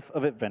to a life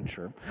of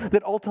adventure.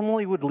 That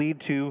ultimately would lead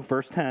to,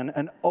 verse 10,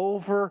 an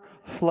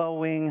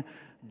overflowing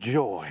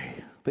joy.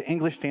 The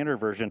English Standard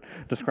Version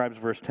describes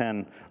verse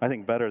 10, I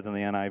think, better than the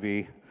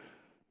NIV.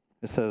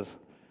 It says,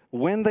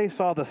 when they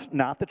saw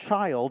not the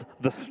child,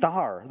 the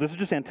star. This is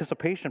just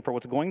anticipation for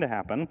what's going to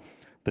happen.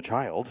 The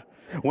child.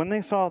 When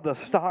they saw the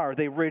star,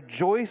 they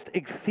rejoiced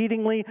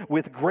exceedingly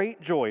with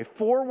great joy.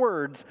 4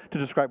 words to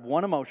describe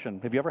one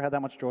emotion. Have you ever had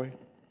that much joy?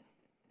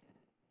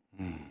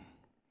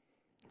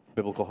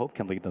 Biblical hope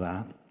can lead to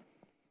that.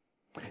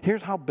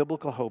 Here's how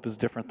biblical hope is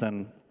different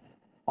than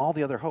all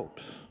the other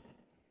hopes.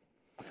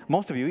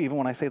 Most of you, even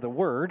when I say the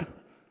word,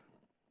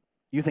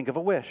 you think of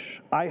a wish.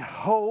 I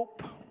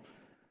hope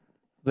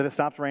that it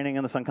stops raining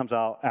and the sun comes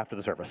out after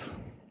the service.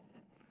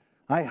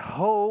 I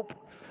hope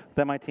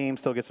that my team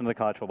still gets into the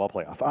college football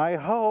playoff. I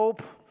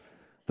hope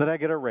that I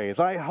get a raise.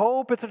 I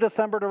hope it's a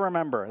December to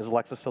remember. Is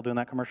Alexa still doing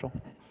that commercial?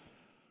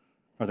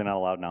 Or are they not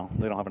allowed now?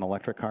 They don't have an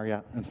electric car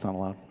yet? It's not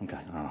allowed? Okay,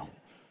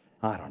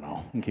 I don't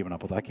know. I'm keeping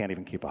up with it. I can't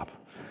even keep up.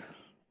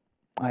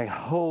 I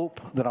hope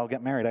that I'll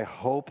get married. I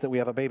hope that we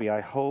have a baby.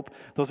 I hope.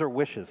 Those are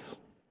wishes.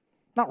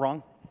 Not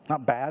wrong,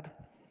 not bad.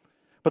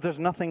 But there's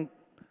nothing,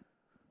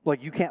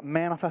 like you can't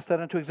manifest that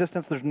into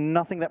existence. There's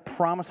nothing that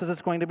promises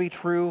it's going to be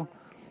true.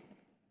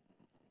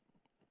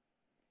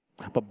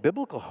 But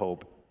biblical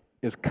hope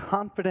is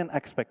confident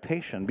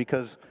expectation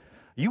because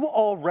you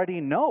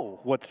already know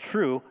what's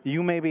true.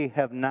 You maybe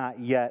have not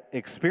yet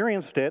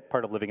experienced it,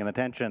 part of living in the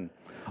tension.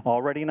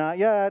 Already not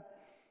yet.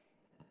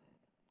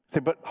 Say,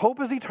 but hope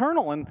is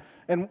eternal, and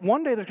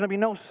one day there's going to be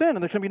no sin, and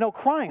there's going to be no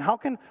crying. How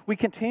can we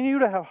continue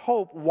to have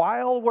hope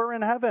while we're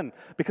in heaven?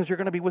 Because you're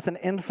going to be with an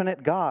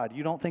infinite God.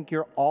 You don't think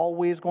you're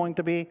always going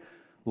to be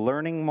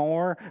learning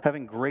more,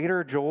 having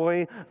greater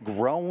joy,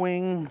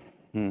 growing?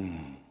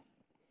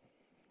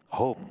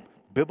 Hope.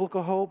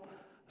 Biblical hope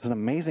is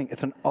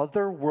it's an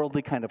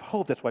otherworldly kind of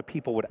hope. That's why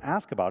people would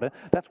ask about it.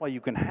 That's why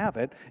you can have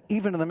it.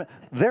 Even in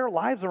their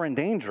lives are in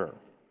danger.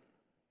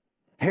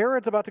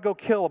 Herod's about to go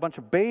kill a bunch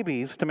of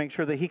babies to make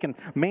sure that he can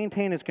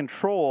maintain his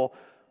control.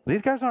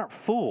 These guys aren't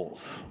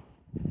fools.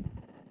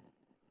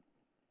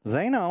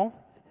 They know.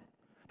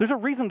 There's a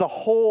reason the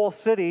whole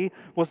city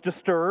was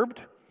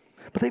disturbed,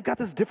 but they've got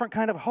this different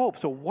kind of hope.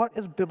 So what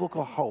is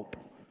biblical hope?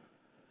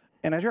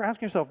 And as you're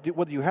asking yourself,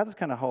 whether you have this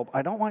kind of hope,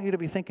 I don't want you to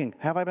be thinking,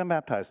 have I been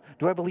baptized?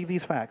 Do I believe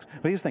these facts?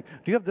 What do you think?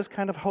 Do you have this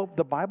kind of hope?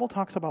 The Bible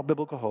talks about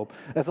biblical hope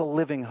as a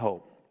living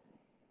hope.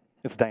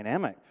 It's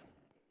dynamic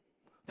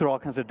through all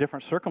kinds of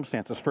different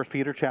circumstances. 1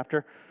 Peter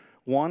chapter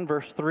 1,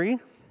 verse 3. I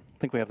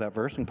think we have that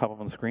verse. It can pop up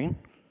on the screen.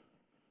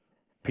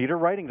 Peter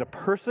writing to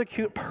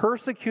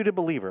persecuted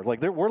believers.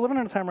 Like we're living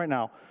in a time right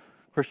now,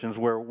 Christians,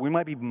 where we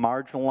might be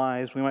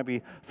marginalized. We might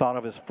be thought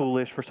of as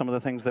foolish for some of the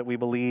things that we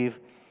believe.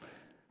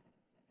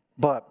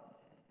 But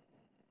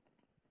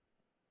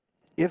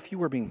if you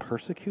were being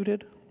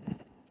persecuted,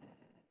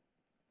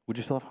 would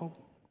you still have hope?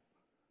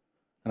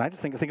 And I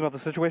just think about the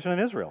situation in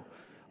Israel.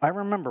 I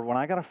remember when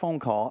I got a phone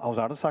call, I was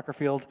out at the soccer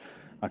field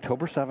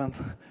October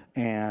 7th,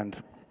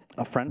 and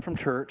a friend from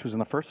church who's in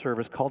the first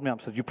service called me up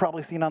and said, "You've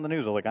probably seen on the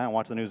news." I was like, "I don't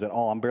watch the news at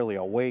all. I'm barely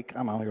awake.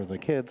 I'm out here with the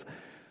kids.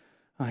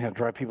 I got to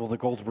drive people to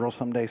Goldsboro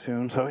someday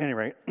soon." So at any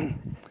rate,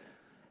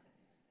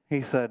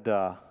 he said,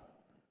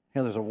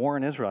 there's a war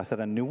in Israel. I said,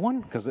 "A new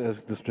one?" Because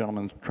as this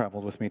gentleman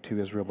traveled with me to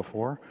Israel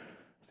before,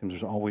 it seems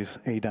there's always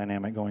a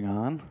dynamic going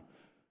on.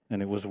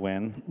 And it was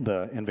when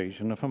the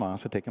invasion of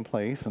Hamas had taken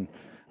place. And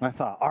I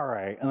thought, all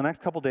right, in the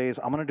next couple days,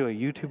 I'm going to do a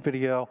YouTube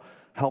video,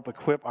 help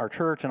equip our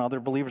church and other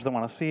believers that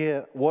want to see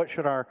it. What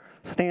should our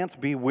stance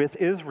be with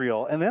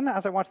Israel? And then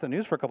as I watched the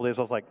news for a couple days,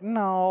 I was like,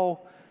 no,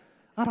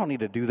 I don't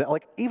need to do that.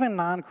 Like, even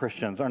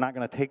non-Christians are not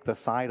going to take the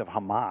side of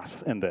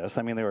Hamas in this.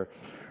 I mean, they were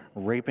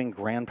raping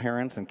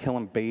grandparents and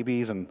killing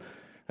babies. And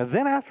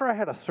then after I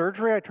had a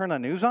surgery, I turned the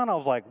news on. I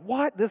was like,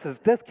 what? This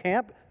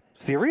camp?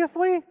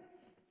 Seriously?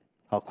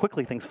 How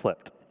quickly things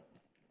flipped.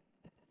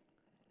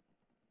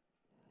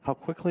 How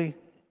quickly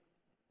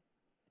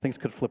things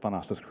could flip on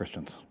us as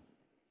Christians.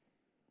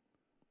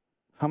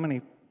 How many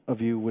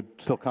of you would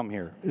still come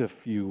here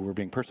if you were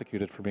being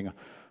persecuted for being a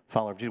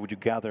follower of Jesus? Would you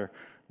gather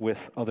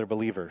with other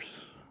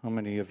believers? How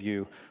many of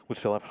you would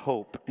still have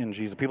hope in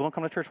Jesus? People don't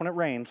come to church when it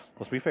rains.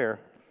 Let's be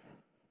fair.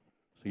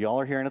 So y'all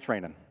are here and it's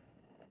raining.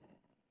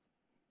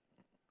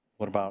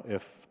 What about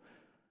if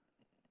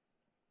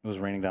it was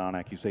raining down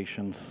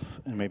accusations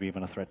and maybe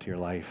even a threat to your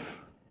life?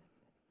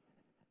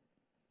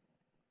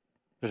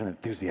 There's an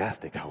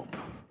enthusiastic hope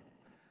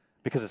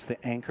because it's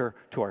the anchor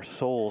to our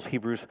souls.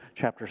 Hebrews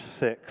chapter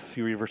 6,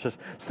 you read verses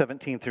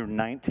 17 through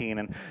 19,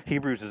 and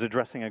Hebrews is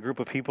addressing a group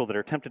of people that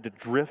are tempted to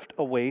drift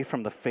away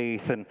from the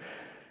faith. And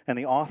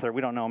the author, we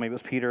don't know, maybe it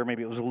was Peter,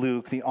 maybe it was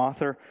Luke, the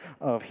author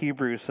of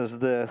Hebrews says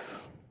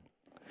this: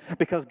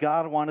 because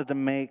God wanted to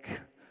make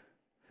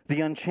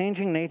the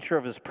unchanging nature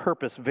of his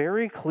purpose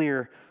very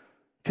clear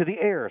to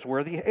the heirs.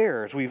 We're the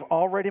heirs. We've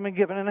already been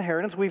given an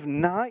inheritance. We've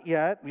not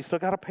yet. We still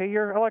got to pay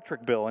your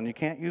electric bill, and you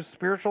can't use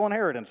spiritual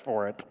inheritance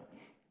for it.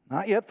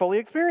 Not yet fully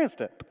experienced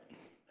it.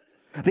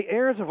 The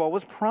heirs of what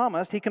was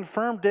promised, he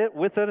confirmed it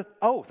with an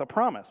oath, a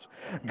promise.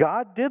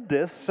 God did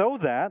this so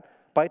that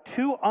by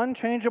two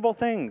unchangeable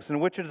things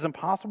in which it is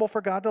impossible for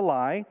God to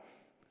lie,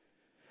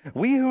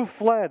 we who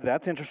fled,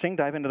 that's interesting,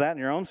 dive into that in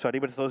your own study,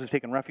 but it's those who've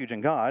taken refuge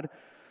in God,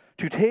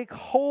 to take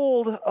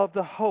hold of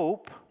the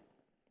hope.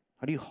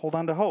 How do you hold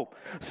on to hope?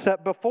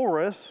 Set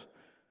before us,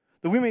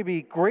 that we may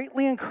be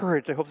greatly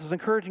encouraged. I hope this is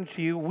encouraging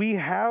to you. We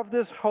have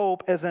this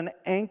hope as an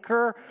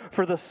anchor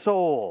for the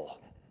soul.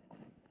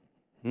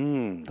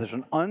 There's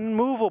an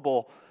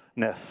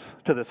unmovableness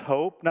to this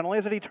hope. Not only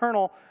is it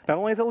eternal, not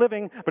only is it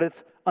living, but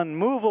it's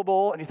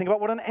unmovable. And you think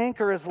about what an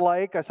anchor is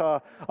like. I saw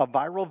a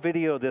viral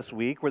video this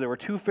week where there were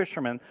two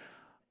fishermen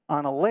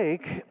on a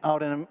lake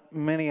out in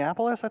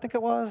Minneapolis, I think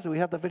it was. Do we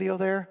have the video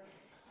there?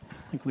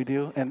 I think we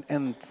do.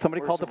 And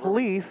somebody called the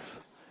police,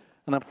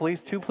 and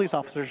two police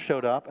officers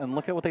showed up, and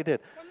look at what they did.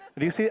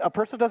 Do you see, a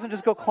person doesn't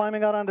just go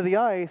climbing out onto the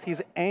ice.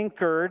 He's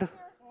anchored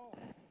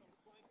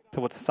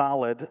to what's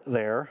solid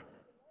there.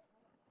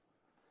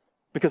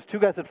 Because two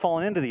guys had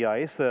fallen into the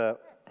ice. The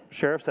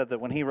sheriff said that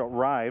when he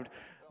arrived,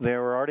 they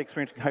were already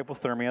experiencing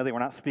hypothermia. They were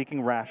not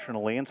speaking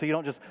rationally. And so you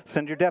don't just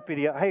send your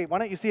deputy out, hey, why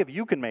don't you see if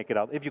you can make it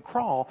out? If you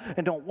crawl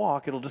and don't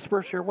walk, it'll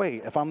disperse your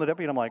weight. If I'm the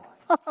deputy, I'm like,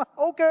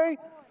 okay.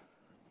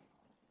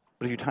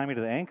 But if you tie me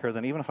to the anchor,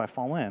 then even if I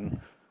fall in,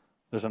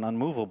 there's an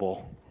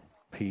unmovable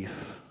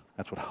peace.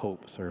 That's what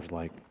hope serves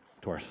like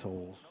to our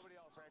souls.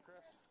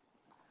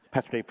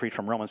 Pastor Dave preached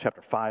from Romans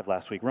chapter 5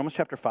 last week. Romans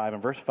chapter 5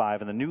 and verse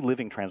 5 in the New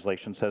Living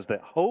Translation says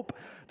that hope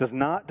does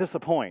not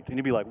disappoint. And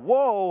you'd be like,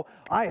 whoa,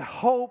 I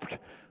hoped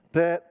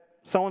that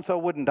so-and-so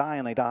wouldn't die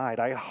and they died.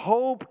 I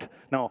hoped.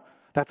 No,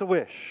 that's a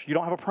wish. You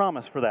don't have a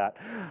promise for that.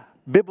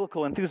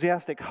 Biblical,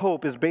 enthusiastic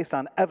hope is based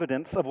on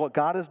evidence of what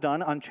God has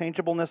done,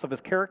 unchangeableness of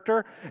his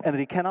character, and that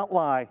he cannot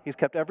lie. He's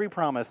kept every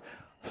promise.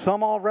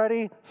 Some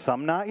already,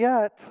 some not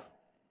yet.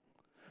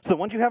 So the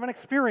ones you haven't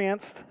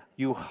experienced,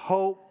 you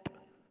hope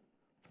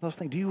for those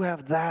things. Do you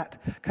have that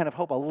kind of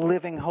hope, a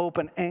living hope,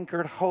 an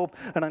anchored hope,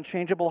 an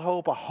unchangeable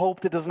hope, a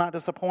hope that does not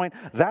disappoint?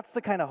 That's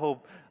the kind of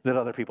hope that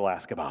other people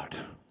ask about.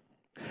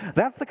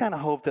 That's the kind of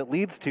hope that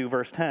leads to,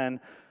 verse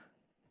 10,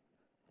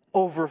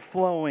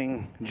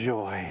 overflowing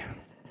joy.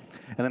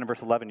 And then in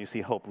verse 11, you see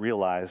hope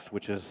realized,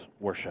 which is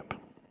worship.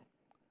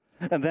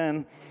 And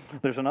then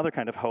there's another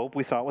kind of hope.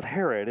 We saw it with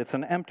Herod. It's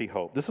an empty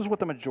hope. This is what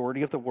the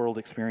majority of the world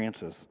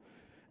experiences.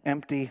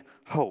 Empty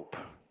hope.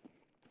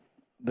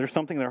 There's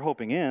something they're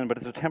hoping in, but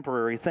it's a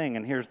temporary thing.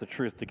 And here's the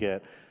truth to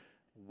get.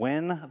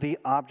 When the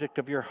object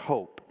of your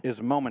hope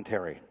is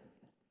momentary,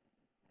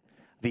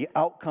 the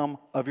outcome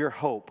of your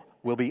hope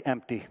will be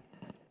empty.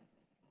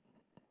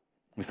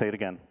 Let me say it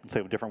again. Say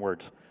it with different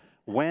words.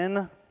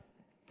 When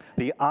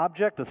the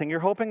object, the thing you're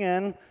hoping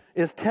in,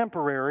 is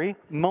temporary,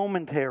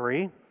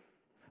 momentary,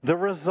 the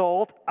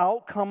result,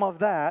 outcome of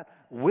that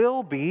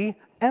will be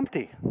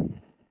empty.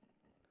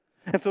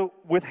 And so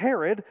with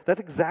Herod, that's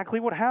exactly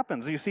what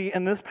happens. You see,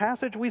 in this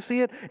passage we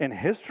see it, in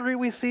history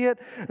we see it.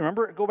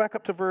 Remember, go back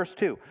up to verse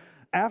 2.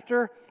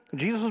 After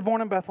Jesus was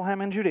born in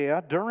Bethlehem in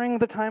Judea, during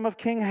the time of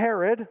King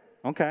Herod,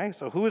 okay,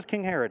 so who is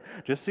King Herod?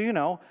 Just so you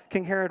know,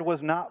 King Herod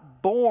was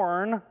not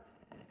born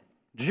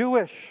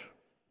Jewish.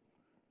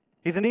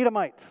 He's an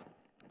Edomite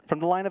from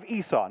the line of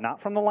Esau,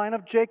 not from the line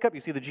of Jacob. You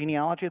see the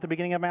genealogy at the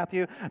beginning of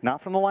Matthew, not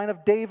from the line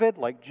of David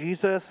like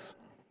Jesus.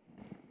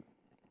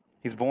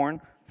 He's born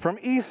from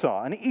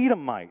Esau, an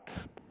Edomite.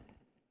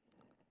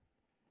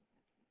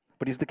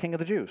 But he's the king of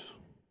the Jews.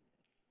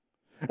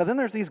 And then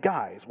there's these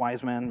guys,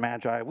 wise men,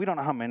 magi. We don't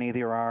know how many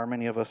there are.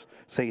 Many of us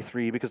say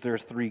 3 because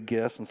there's 3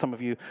 gifts. And some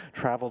of you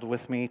traveled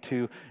with me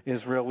to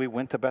Israel. We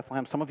went to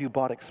Bethlehem. Some of you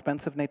bought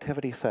expensive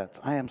nativity sets.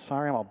 I am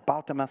sorry, I'm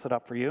about to mess it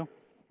up for you.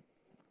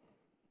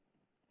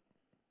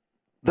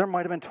 There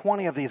might have been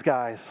 20 of these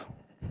guys.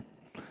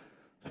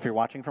 If you're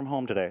watching from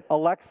home today,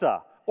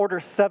 Alexa, order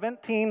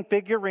 17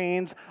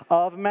 figurines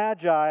of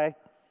magi.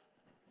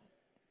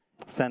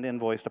 Send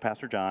invoice to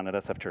Pastor John at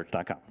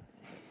sfchurch.com.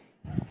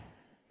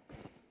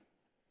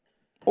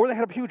 Or they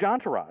had a huge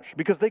entourage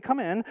because they come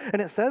in,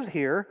 and it says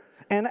here,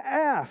 and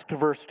asked,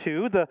 verse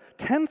 2. The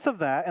tense of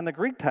that in the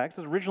Greek text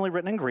is originally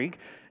written in Greek,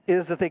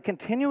 is that they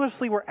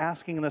continuously were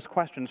asking this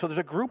question. So there's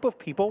a group of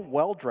people,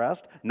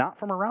 well-dressed, not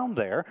from around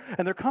there,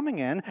 and they're coming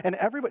in, and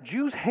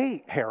Jews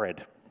hate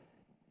Herod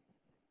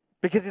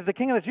because he's the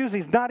king of the Jews.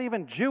 He's not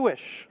even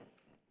Jewish.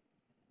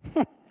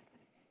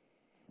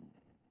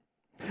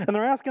 And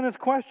they're asking this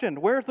question,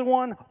 where's the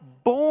one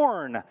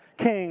born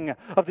king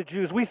of the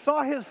Jews? We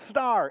saw his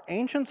star.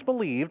 Ancients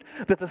believed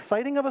that the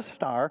sighting of a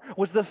star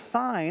was the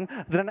sign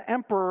that an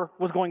emperor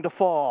was going to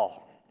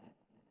fall.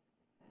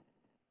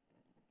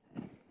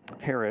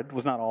 Herod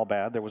was not all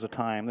bad. There was a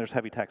time, there's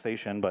heavy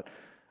taxation, but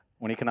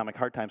when economic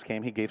hard times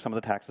came, he gave some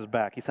of the taxes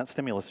back. He sent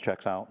stimulus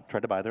checks out,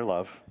 tried to buy their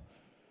love.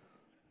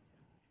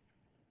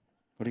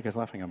 What are you guys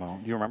laughing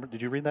about? Do you remember?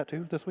 Did you read that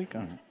too this week?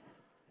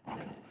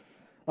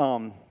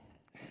 Okay.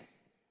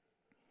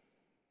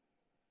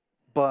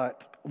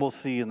 But we'll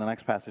see in the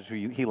next passage,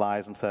 he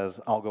lies and says,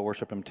 I'll go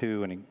worship him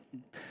too. And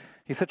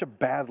he's such a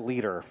bad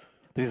leader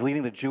that he's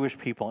leading the Jewish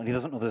people, and he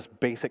doesn't know this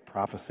basic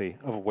prophecy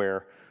of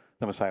where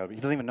the Messiah would be.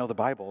 He doesn't even know the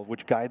Bible,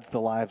 which guides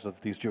the lives of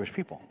these Jewish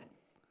people.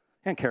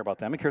 He doesn't care about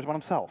them. He cares about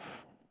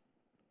himself.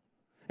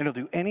 And he'll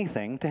do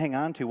anything to hang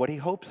on to what he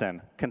hopes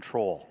in: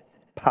 control,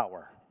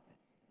 power.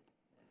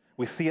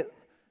 We see it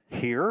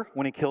here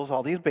when he kills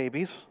all these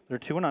babies. They're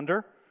 2 and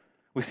under.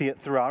 We see it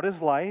throughout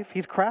his life.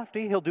 He's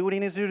crafty. He'll do what he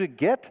needs to do to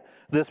get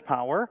this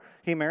power.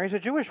 He marries a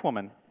Jewish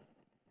woman.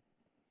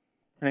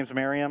 Her name's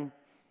Miriam.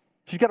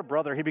 She's got a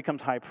brother. He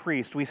becomes high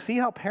priest. We see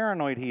how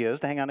paranoid he is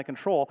to hang on to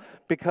control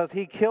because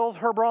he kills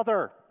her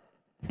brother.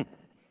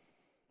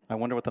 I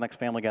wonder what the next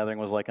family gathering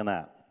was like in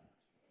that.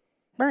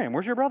 Miriam,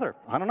 where's your brother?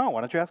 I don't know.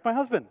 Why don't you ask my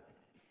husband?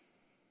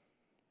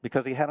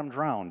 Because he had him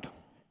drowned.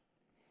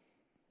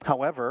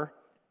 However,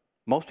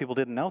 most people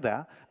didn't know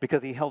that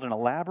because he held an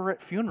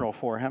elaborate funeral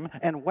for him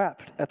and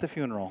wept at the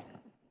funeral.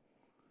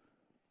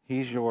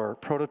 He's your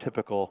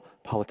prototypical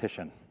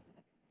politician.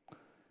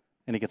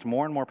 And he gets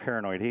more and more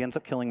paranoid. He ends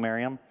up killing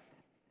Miriam.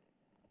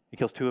 He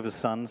kills 2 of his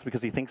sons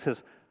because he thinks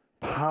his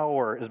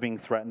power is being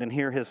threatened. And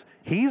here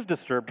he's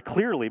disturbed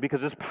clearly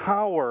because his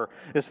power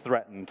is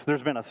threatened.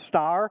 There's been a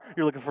star.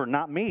 You're looking for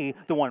not me,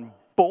 the one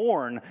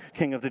born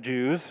king of the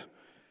Jews.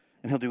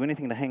 And he'll do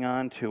anything to hang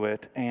on to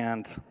it.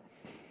 And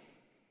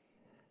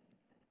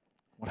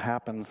what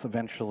happens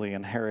eventually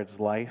in Herod's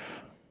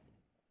life,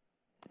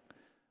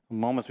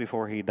 moments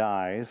before he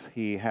dies,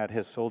 he had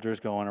his soldiers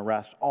go and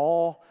arrest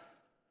all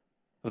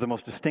of the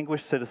most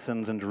distinguished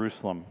citizens in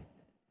Jerusalem.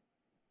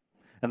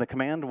 And the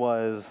command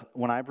was,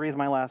 when I breathe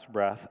my last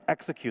breath,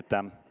 execute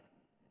them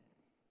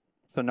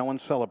so no one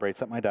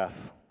celebrates at my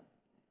death.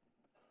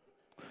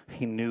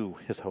 He knew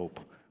his hope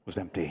was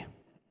empty.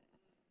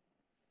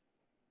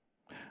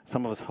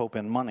 Some of us hope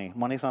in money.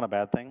 Money's not a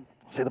bad thing.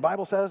 Say the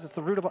Bible says it's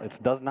the root of all. It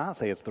does not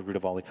say it's the root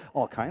of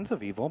all kinds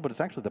of evil, but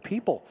it's actually the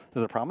people that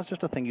are the problem. It's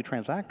just a thing you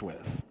transact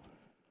with.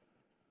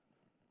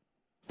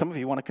 Some of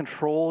you want to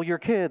control your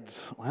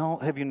kids. Well,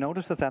 have you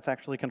noticed that that's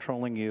actually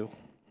controlling you?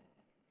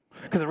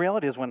 Because the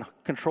reality is when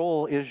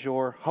control is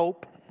your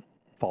hope,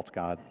 false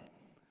God.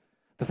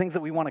 The things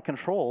that we want to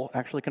control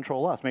actually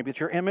control us. Maybe it's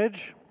your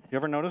image. You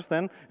ever notice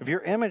then? If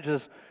your image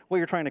is what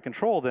you're trying to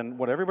control, then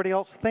what everybody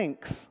else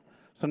thinks,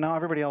 so now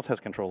everybody else has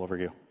control over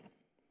you.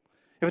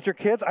 If it's your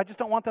kids, I just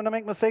don't want them to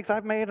make mistakes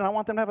I've made, and I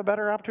want them to have a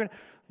better opportunity.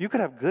 You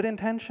could have good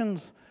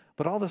intentions,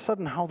 but all of a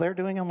sudden how they're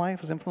doing in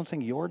life is influencing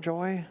your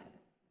joy.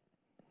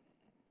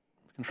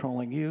 It's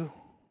controlling you.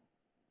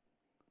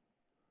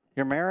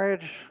 Your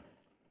marriage.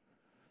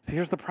 See,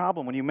 here's the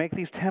problem. When you make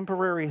these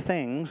temporary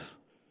things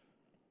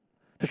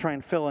to try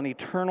and fill an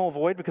eternal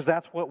void, because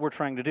that's what we're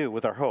trying to do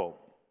with our hope.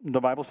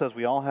 The Bible says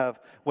we all have,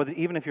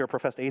 even if you're a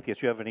professed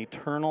atheist, you have an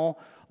eternal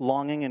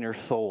longing in your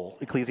soul.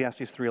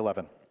 Ecclesiastes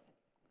 3:11.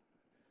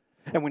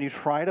 And when you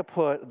try to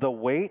put the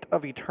weight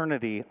of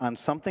eternity on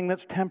something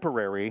that's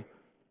temporary,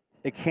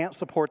 it can't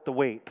support the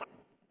weight.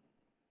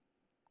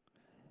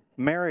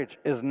 Marriage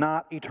is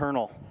not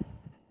eternal.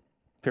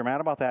 If you're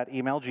mad about that,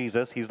 email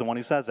Jesus. He's the one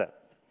who says it.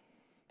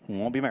 There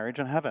won't be marriage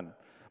in heaven.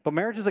 But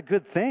marriage is a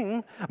good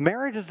thing.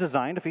 Marriage is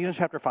designed, Ephesians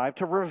chapter 5,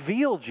 to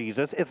reveal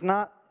Jesus. It's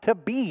not to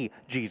be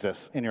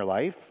Jesus in your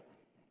life.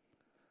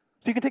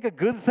 So you can take a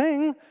good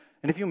thing,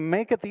 and if you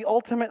make it the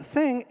ultimate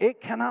thing,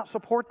 it cannot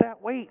support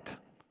that weight.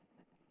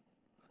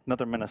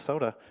 Another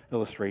Minnesota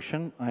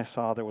illustration, I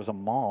saw there was a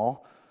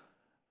mall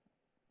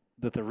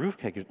that the roof,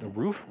 it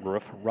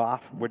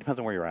depends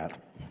on where you're at.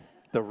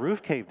 The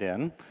roof caved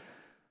in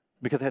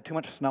because it had too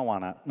much snow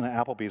on it, and the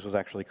Applebee's was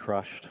actually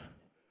crushed.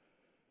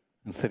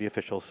 And city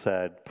officials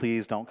said,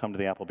 please don't come to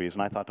the Applebee's.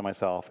 And I thought to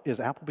myself, is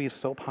Applebee's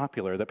so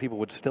popular that people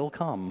would still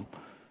come?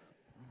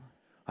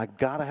 I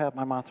gotta have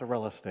my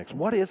mozzarella sticks.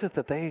 What is it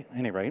that they, at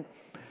any rate,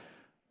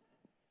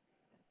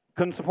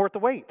 couldn't support the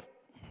weight?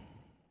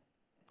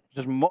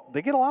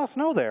 They get a lot of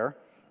snow there,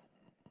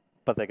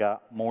 but they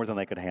got more than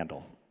they could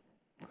handle.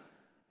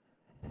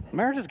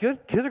 Marriage is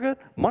good, kids are good,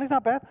 money's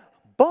not bad,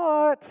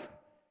 but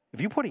if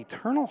you put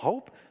eternal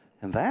hope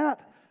in that,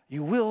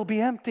 you will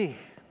be empty.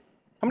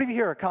 How many of you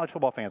here are college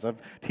football fans?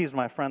 I've teased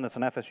my friend that's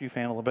an FSU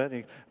fan a little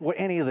bit.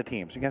 Any of the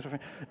teams? You guys are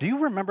fans? Do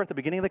you remember at the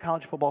beginning of the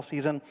college football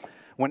season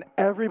when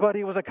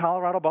everybody was a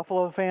Colorado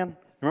Buffalo fan?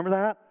 Remember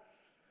that?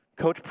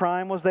 Coach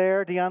Prime was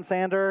there, Deion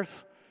Sanders,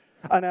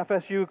 an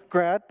FSU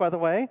grad, by the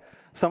way.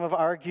 Some have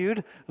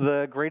argued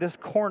the greatest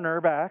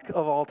cornerback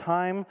of all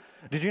time.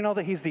 Did you know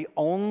that he's the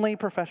only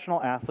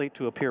professional athlete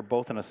to appear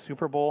both in a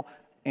Super Bowl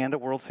and a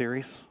World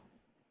Series?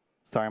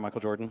 Sorry,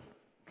 Michael Jordan.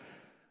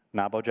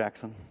 Not Bo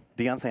Jackson.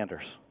 Deion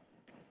Sanders.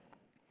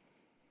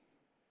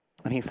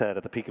 And he said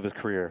at the peak of his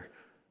career,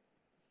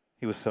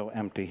 he was so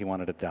empty he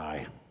wanted to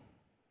die.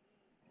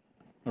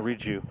 I'll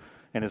read you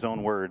in his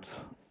own words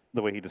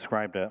the way he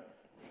described it.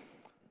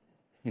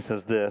 He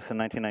says this, in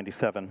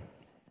 1997,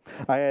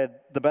 I had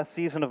the best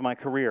season of my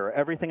career.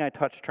 Everything I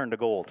touched turned to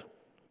gold.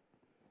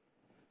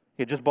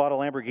 He had just bought a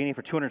Lamborghini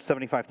for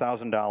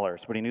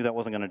 $275,000, but he knew that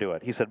wasn't going to do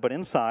it. He said, but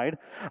inside,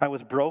 I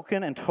was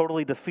broken and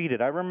totally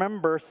defeated. I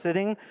remember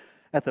sitting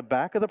at the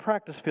back of the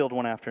practice field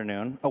one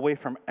afternoon, away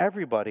from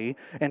everybody,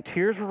 and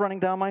tears were running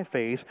down my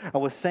face. I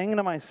was saying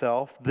to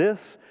myself,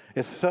 this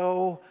is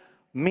so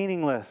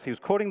meaningless. He was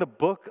quoting the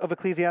book of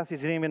Ecclesiastes. He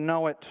didn't even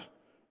know it.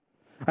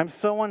 I'm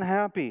so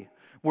unhappy.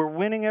 We're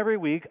winning every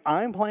week.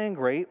 I'm playing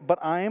great,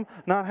 but I'm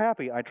not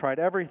happy. I tried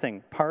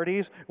everything.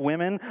 Parties,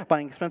 women,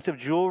 buying expensive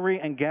jewelry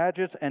and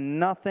gadgets,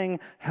 and nothing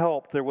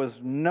helped. There was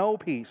no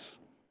peace.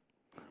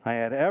 I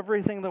had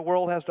everything the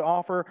world has to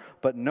offer,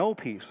 but no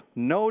peace,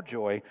 no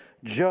joy,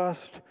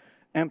 just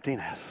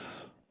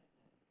emptiness.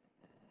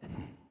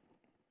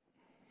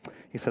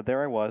 He said,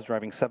 there I was,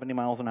 driving 70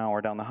 miles an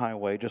hour down the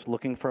highway, just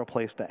looking for a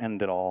place to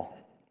end it all.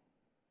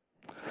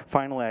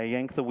 Finally, I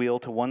yanked the wheel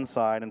to one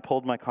side and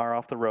pulled my car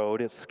off the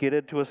road. It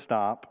skidded to a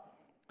stop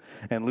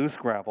and loose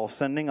gravel,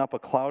 sending up a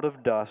cloud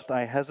of dust.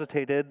 I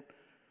hesitated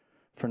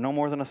for no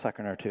more than a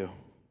second or two.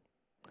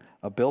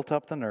 I built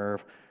up the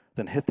nerve,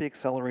 then hit the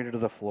accelerator to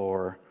the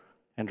floor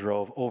and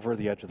drove over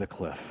the edge of the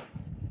cliff.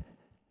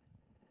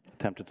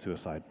 Attempted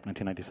suicide,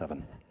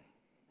 1997.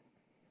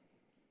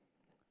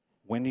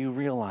 When you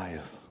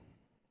realize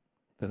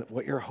that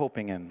what you're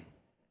hoping in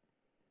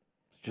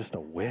is just a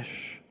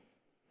wish.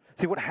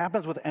 See, what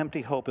happens with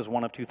empty hope is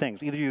one of two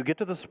things. Either you get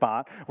to the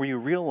spot where you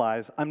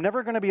realize, I'm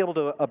never going to be able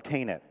to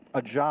obtain it.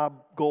 A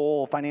job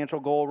goal, financial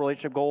goal,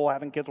 relationship goal,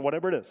 having kids,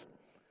 whatever it is.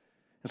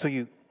 And so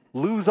you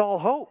lose all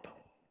hope.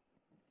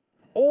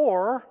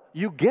 Or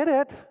you get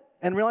it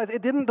and realize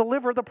it didn't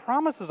deliver the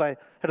promises I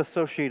had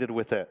associated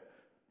with it.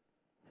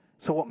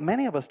 So what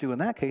many of us do in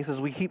that case is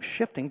we keep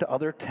shifting to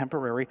other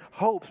temporary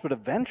hopes, but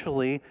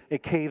eventually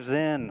it caves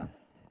in.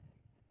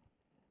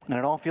 And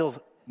it all feels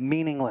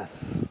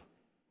meaningless.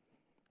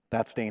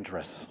 That's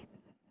dangerous.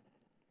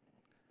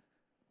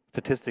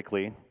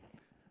 Statistically,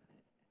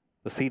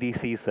 the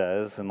CDC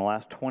says in the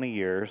last 20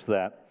 years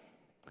that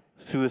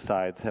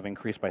suicides have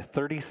increased by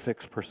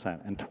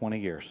 36% in 20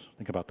 years.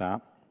 Think about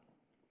that.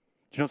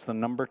 Do you know it's the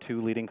number 2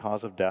 leading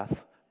cause of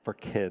death for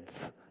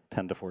kids,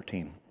 10 to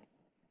 14?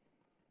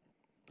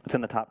 It's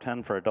in the top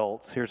 10 for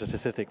adults. Here's a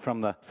statistic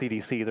from the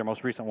CDC. Their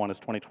most recent one is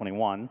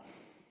 2021.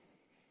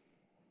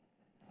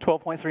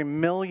 12.3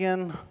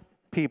 million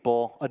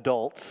people,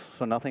 adults,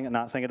 so not saying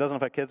it doesn't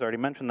affect kids, I already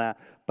mentioned that,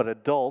 but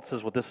adults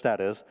is what this stat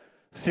is,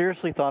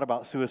 seriously thought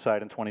about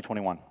suicide in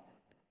 2021.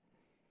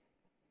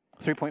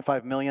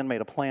 3.5 million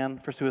made a plan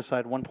for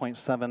suicide,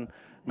 1.7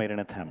 made an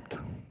attempt.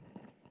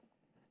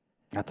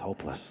 That's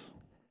hopeless.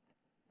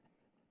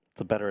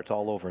 It's better it's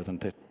all over than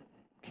to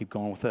keep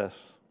going with this.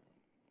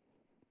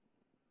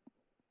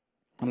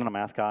 I'm not a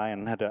math guy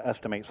and had to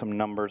estimate some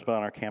numbers, but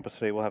on our campus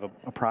today we'll have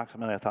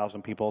approximately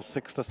 1,000 people,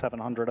 600 to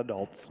 700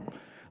 adults.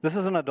 This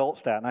is an adult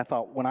stat, and I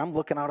thought, when I'm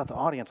looking out at the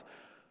audience,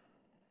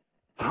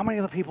 how many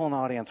of the people in the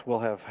audience will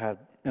have had,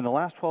 in the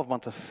last 12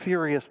 months,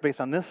 based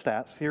on this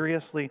stat,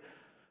 seriously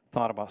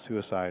thought about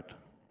suicide?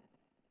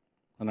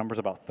 The number's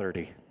about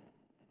 30.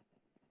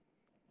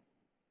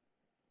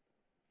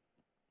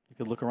 You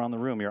You look around the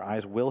room, your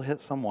eyes will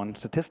hit someone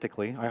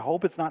statistically. I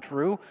hope it's not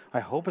true. I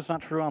hope it's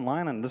not true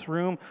online in this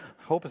room.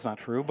 I hope it's not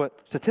true,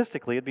 but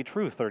statistically it'd be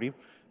true, 30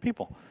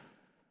 people.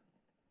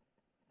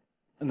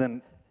 And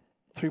then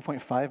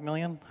 3.5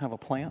 million have a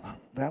plant.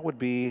 That would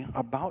be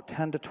about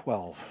 10 to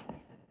 12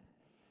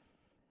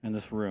 in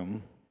this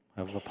room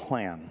have a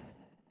plan.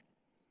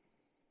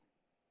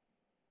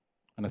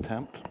 An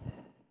attempt,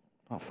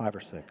 about 5 or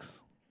 6. Let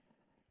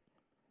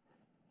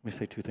me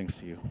say 2 things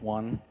to you.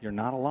 1, you're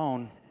not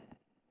alone.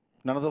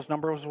 None of those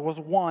numbers was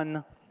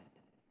 1.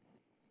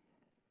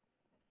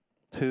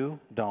 2,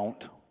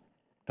 don't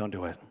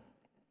do it.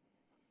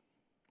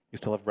 You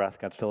still have breath.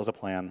 God still has a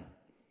plan.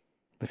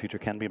 The future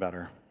can be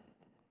better.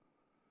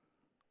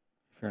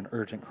 If you're in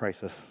urgent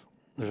crisis,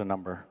 there's a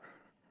number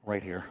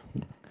right here.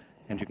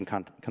 And you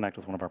can connect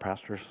with one of our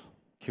pastors.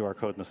 QR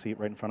code in the seat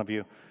right in front of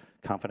you.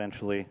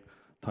 Confidentially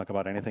talk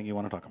about anything you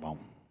want to talk about.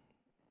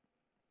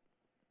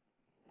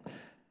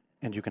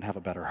 And you can have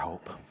a better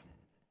hope.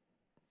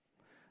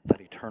 That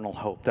eternal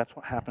hope. That's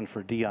what happened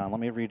for Dion. Let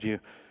me read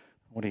you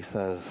what he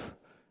says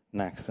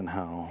next and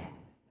how.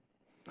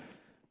 He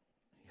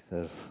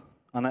says,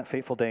 on that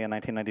fateful day in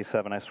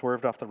 1997, I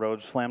swerved off the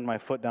road, slammed my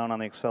foot down on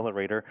the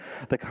accelerator.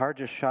 The car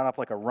just shot up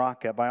like a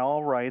rocket. By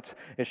all rights,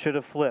 it should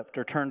have flipped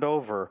or turned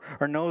over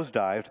or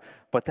nosedived,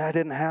 but that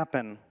didn't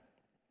happen.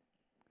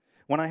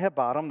 When I hit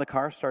bottom, the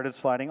car started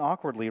sliding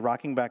awkwardly,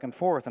 rocking back and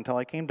forth until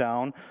I came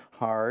down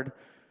hard.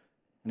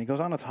 And he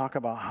goes on to talk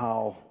about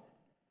how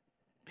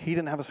he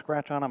didn't have a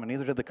scratch on him, and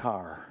neither did the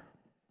car.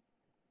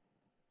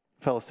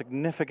 Fell a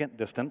significant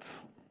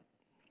distance.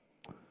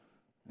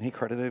 And he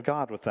credited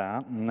God with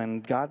that. And then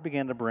God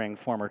began to bring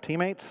former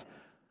teammates,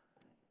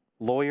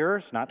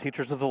 lawyers, not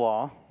teachers of the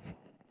law,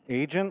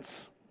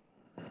 agents,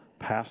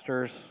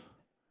 pastors,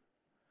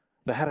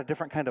 that had a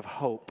different kind of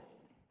hope.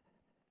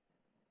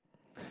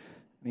 And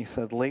he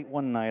said, late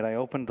one night, I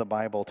opened the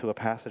Bible to a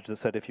passage that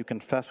said, if you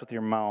confess with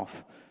your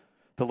mouth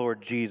the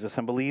Lord Jesus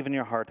and believe in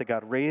your heart that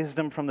God raised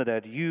him from the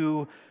dead,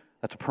 you,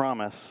 that's a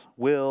promise,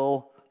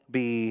 will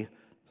be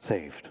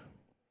saved.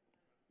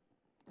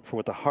 For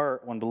with the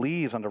heart one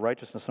believes unto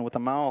righteousness, and with the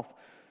mouth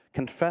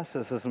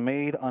confesses is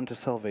made unto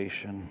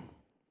salvation.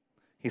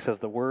 He says,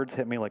 the words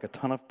hit me like a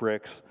ton of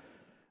bricks.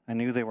 I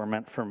knew they were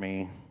meant for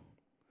me.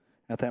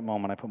 At that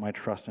moment, I put my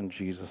trust in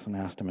Jesus and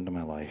asked him into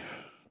my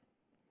life.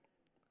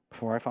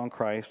 Before I found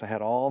Christ, I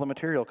had all the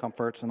material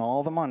comforts and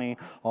all the money,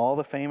 all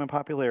the fame and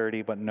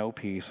popularity, but no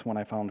peace. When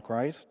I found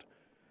Christ,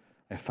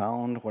 I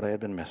found what I had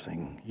been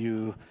missing.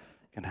 You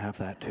can have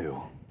that too.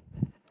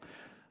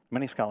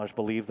 Many scholars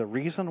believe the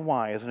reason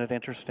why, isn't it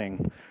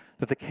interesting,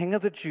 that the King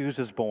of the Jews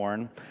is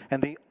born,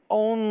 and the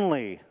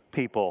only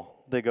people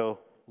that go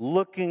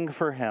looking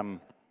for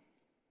him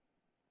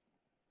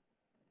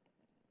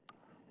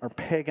are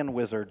pagan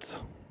wizards,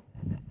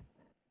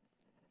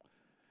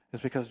 is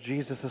because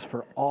Jesus is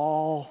for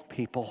all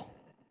people.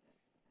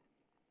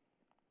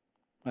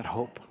 That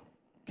hope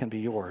can be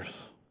yours.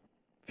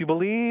 If you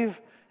believe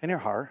in your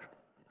heart,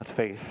 that's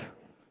faith,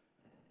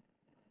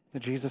 that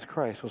Jesus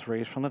Christ was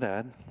raised from the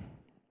dead,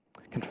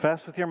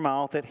 confess with your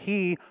mouth that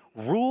he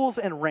rules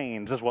and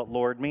reigns is what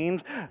Lord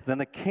means, then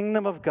the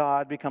kingdom of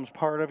God becomes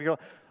part of your life.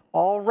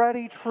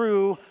 Already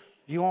true,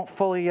 you won't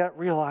fully yet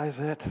realize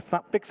it. It's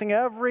not fixing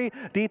every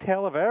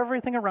detail of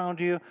everything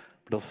around you,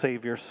 but it'll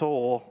save your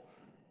soul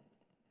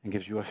and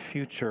gives you a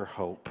future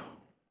hope.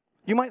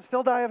 You might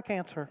still die of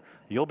cancer.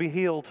 You'll be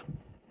healed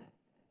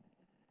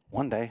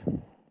one day.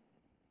 Your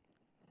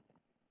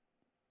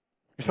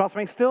spouse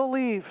may still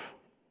leave,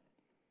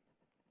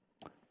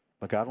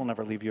 but God will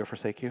never leave you or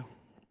forsake you.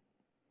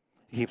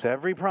 He keeps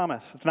every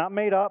promise. It's not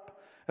made up.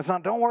 It's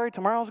not, don't worry,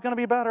 tomorrow's going to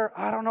be better.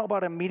 I don't know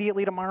about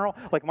immediately tomorrow.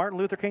 Like Martin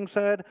Luther King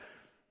said,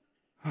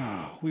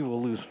 we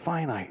will lose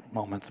finite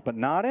moments, but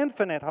not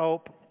infinite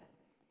hope.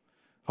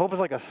 Hope is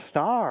like a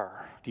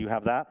star. Do you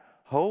have that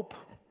hope?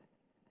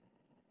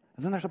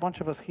 And then there's a bunch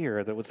of us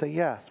here that would say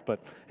yes,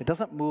 but it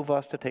doesn't move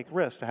us to take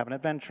risks, to have an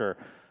adventure.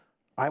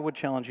 I would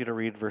challenge you to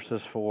read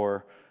verses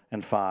 4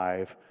 and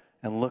 5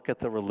 and look at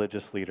the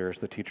religious leaders,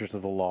 the teachers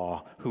of the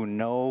law, who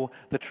know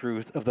the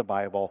truth of the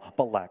Bible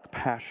but lack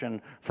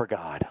passion for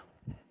God.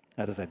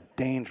 That is a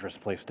dangerous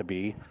place to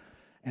be.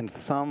 And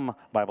some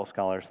Bible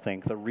scholars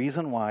think the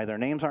reason why their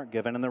names aren't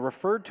given and they're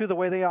referred to the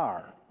way they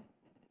are.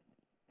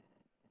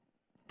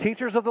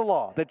 Teachers of the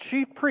law, the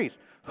chief priest.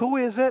 Who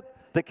is it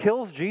that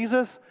kills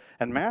Jesus?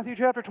 In Matthew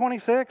chapter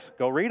 26,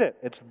 go read it.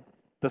 It's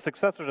the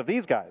successors of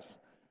these guys.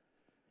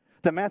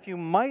 That Matthew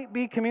might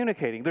be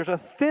communicating. There's a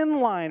thin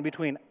line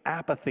between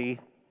apathy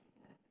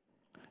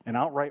and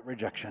outright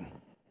rejection.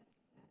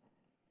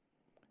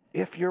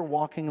 If you're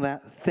walking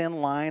that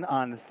thin line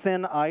on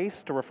thin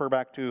ice, to refer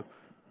back to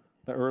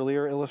the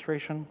earlier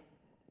illustration,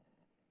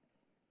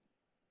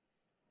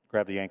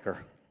 grab the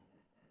anchor.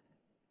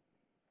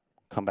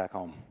 Come back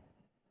home.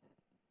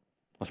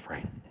 Let's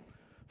pray.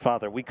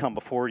 Father, we come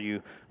before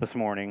you this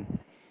morning.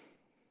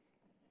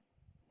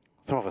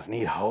 Some of us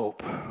need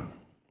hope.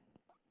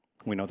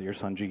 We know that your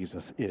son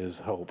Jesus is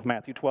hope.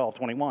 Matthew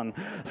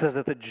 12:21 says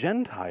that the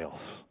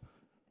Gentiles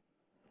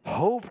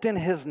hoped in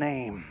his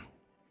name.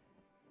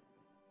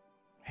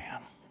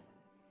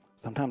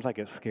 Sometimes I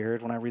get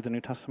scared when I read the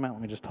New Testament.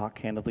 Let me just talk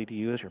candidly to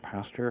you as your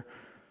pastor,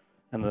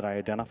 and that I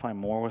identify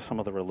more with some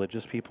of the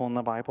religious people in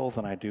the Bible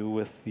than I do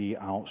with the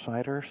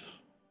outsiders,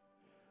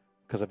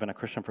 because I've been a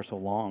Christian for so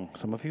long.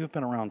 Some of you have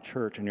been around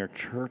church, and you're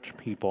church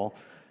people,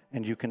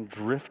 and you can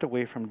drift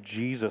away from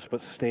Jesus,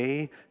 but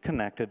stay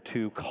connected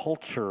to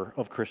culture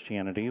of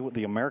Christianity,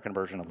 the American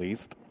version at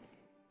least.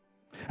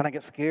 And I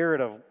get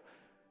scared of,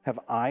 have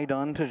I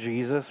done to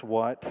Jesus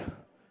what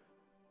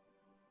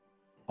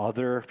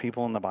other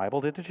people in the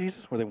Bible did to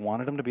Jesus, where they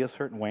wanted him to be a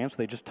certain way, and so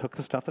they just took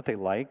the stuff that they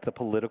liked, the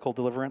political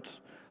deliverance,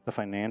 the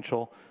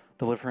financial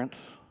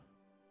deliverance.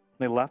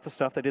 They left the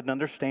stuff they didn't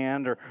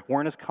understand or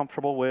weren't as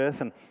comfortable with,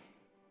 and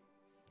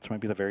this might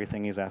be the very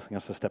thing he's asking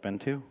us to step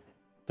into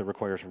that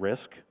requires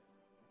risk,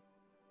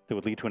 that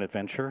would lead to an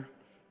adventure.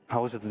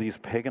 How is it that these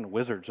pagan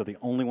wizards are the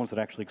only ones that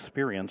actually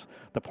experience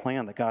the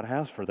plan that God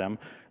has for them?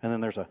 And then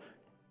there's a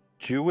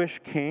Jewish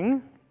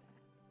king,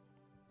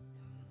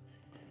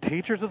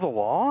 teachers of the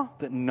law,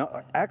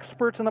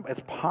 experts in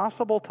it's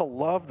possible to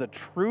love the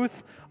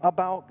truth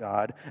about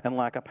God and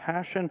lack a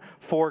passion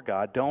for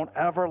God. Don't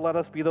ever let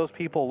us be those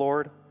people,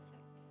 Lord.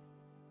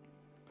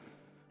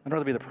 I'd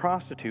rather be the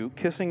prostitute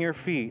kissing your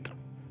feet,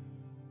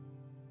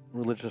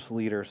 religious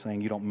leader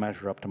saying you don't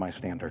measure up to my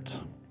standards.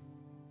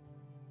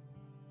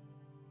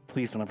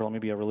 Please don't ever let me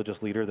be a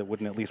religious leader that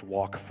wouldn't at least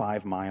walk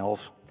 5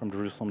 miles from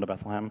Jerusalem to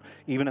Bethlehem,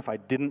 even if I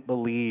didn't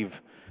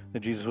believe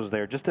that Jesus was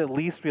there, just to at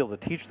least be able to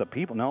teach the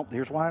people. No,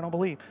 here's why I don't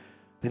believe.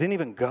 They didn't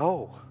even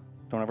go.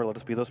 Don't ever let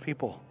us be those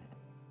people.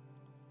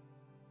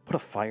 Put a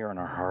fire in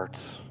our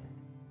hearts.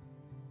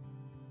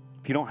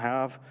 If you don't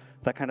have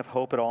that kind of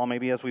hope at all,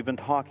 maybe as we've been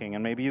talking,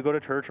 and maybe you go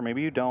to church, or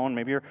maybe you don't,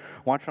 maybe you're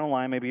watching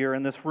online, maybe you're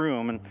in this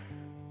room, and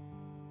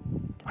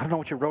I don't know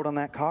what you wrote on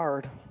that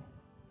card.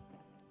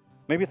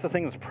 Maybe it's the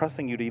thing that's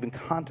pressing you to even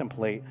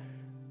contemplate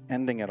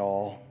ending it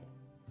all.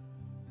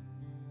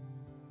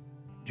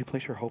 Would you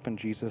place your hope in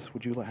Jesus?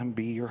 Would you let him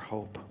be your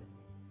hope?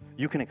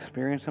 You can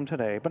experience him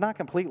today, but not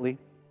completely.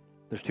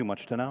 There's too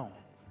much to know.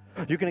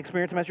 You can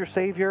experience him as your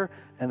Savior,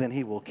 and then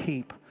he will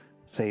keep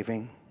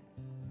saving.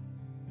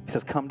 He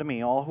says, come to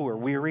me, all who are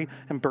weary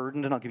and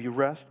burdened, and I'll give you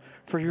rest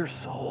for your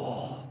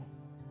soul.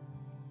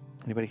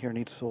 Anybody here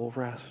needs soul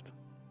rest?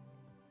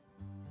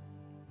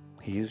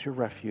 He is your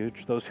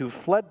refuge. Those who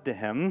fled to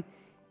him,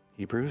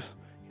 Hebrews,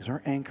 he's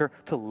our anchor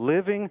to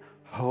living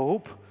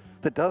hope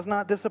that does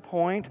not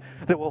disappoint,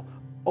 that will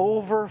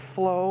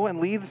overflow and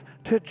leads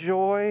to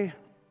joy.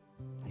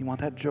 You want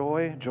that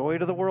joy? Joy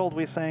to the world,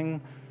 we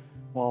sing.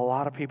 Well, a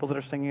lot of people that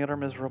are singing it are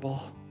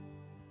miserable.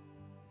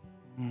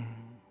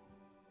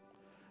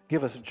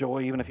 Give us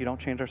joy even if you don't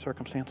change our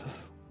circumstances.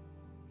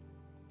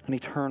 An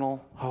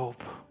eternal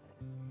hope.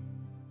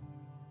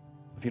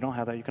 If you don't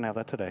have that, you can have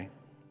that today.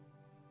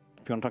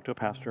 If you want to talk to a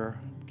pastor,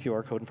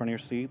 QR code in front of your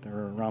seat.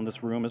 They're around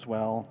this room as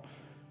well.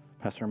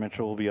 Pastor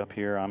Mitchell will be up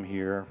here. I'm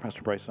here.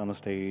 Pastor Bryce is on the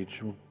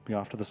stage. We'll be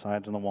off to the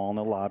sides in the wall in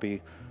the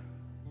lobby.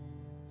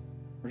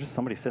 Or just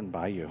somebody sitting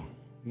by you.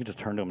 You can just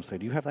turn to him and say,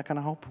 do you have that kind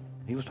of hope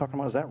he was talking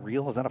about? Is that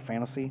real? Is that a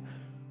fantasy?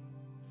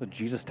 Is it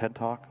Jesus TED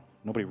Talk?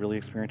 Nobody really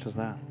experiences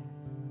that.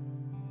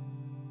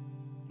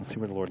 Let's see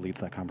where the Lord leads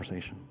that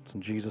conversation. It's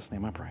in Jesus'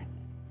 name I pray.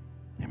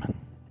 Amen.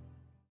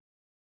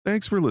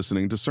 Thanks for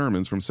listening to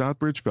sermons from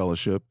Southbridge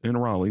Fellowship in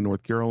Raleigh,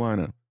 North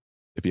Carolina.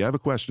 If you have a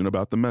question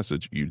about the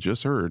message you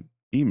just heard,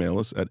 email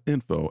us at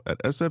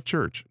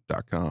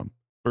info@sfchurch.com.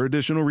 For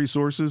additional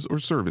resources or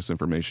service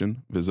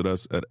information, visit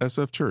us at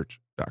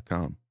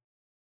sfchurch.com.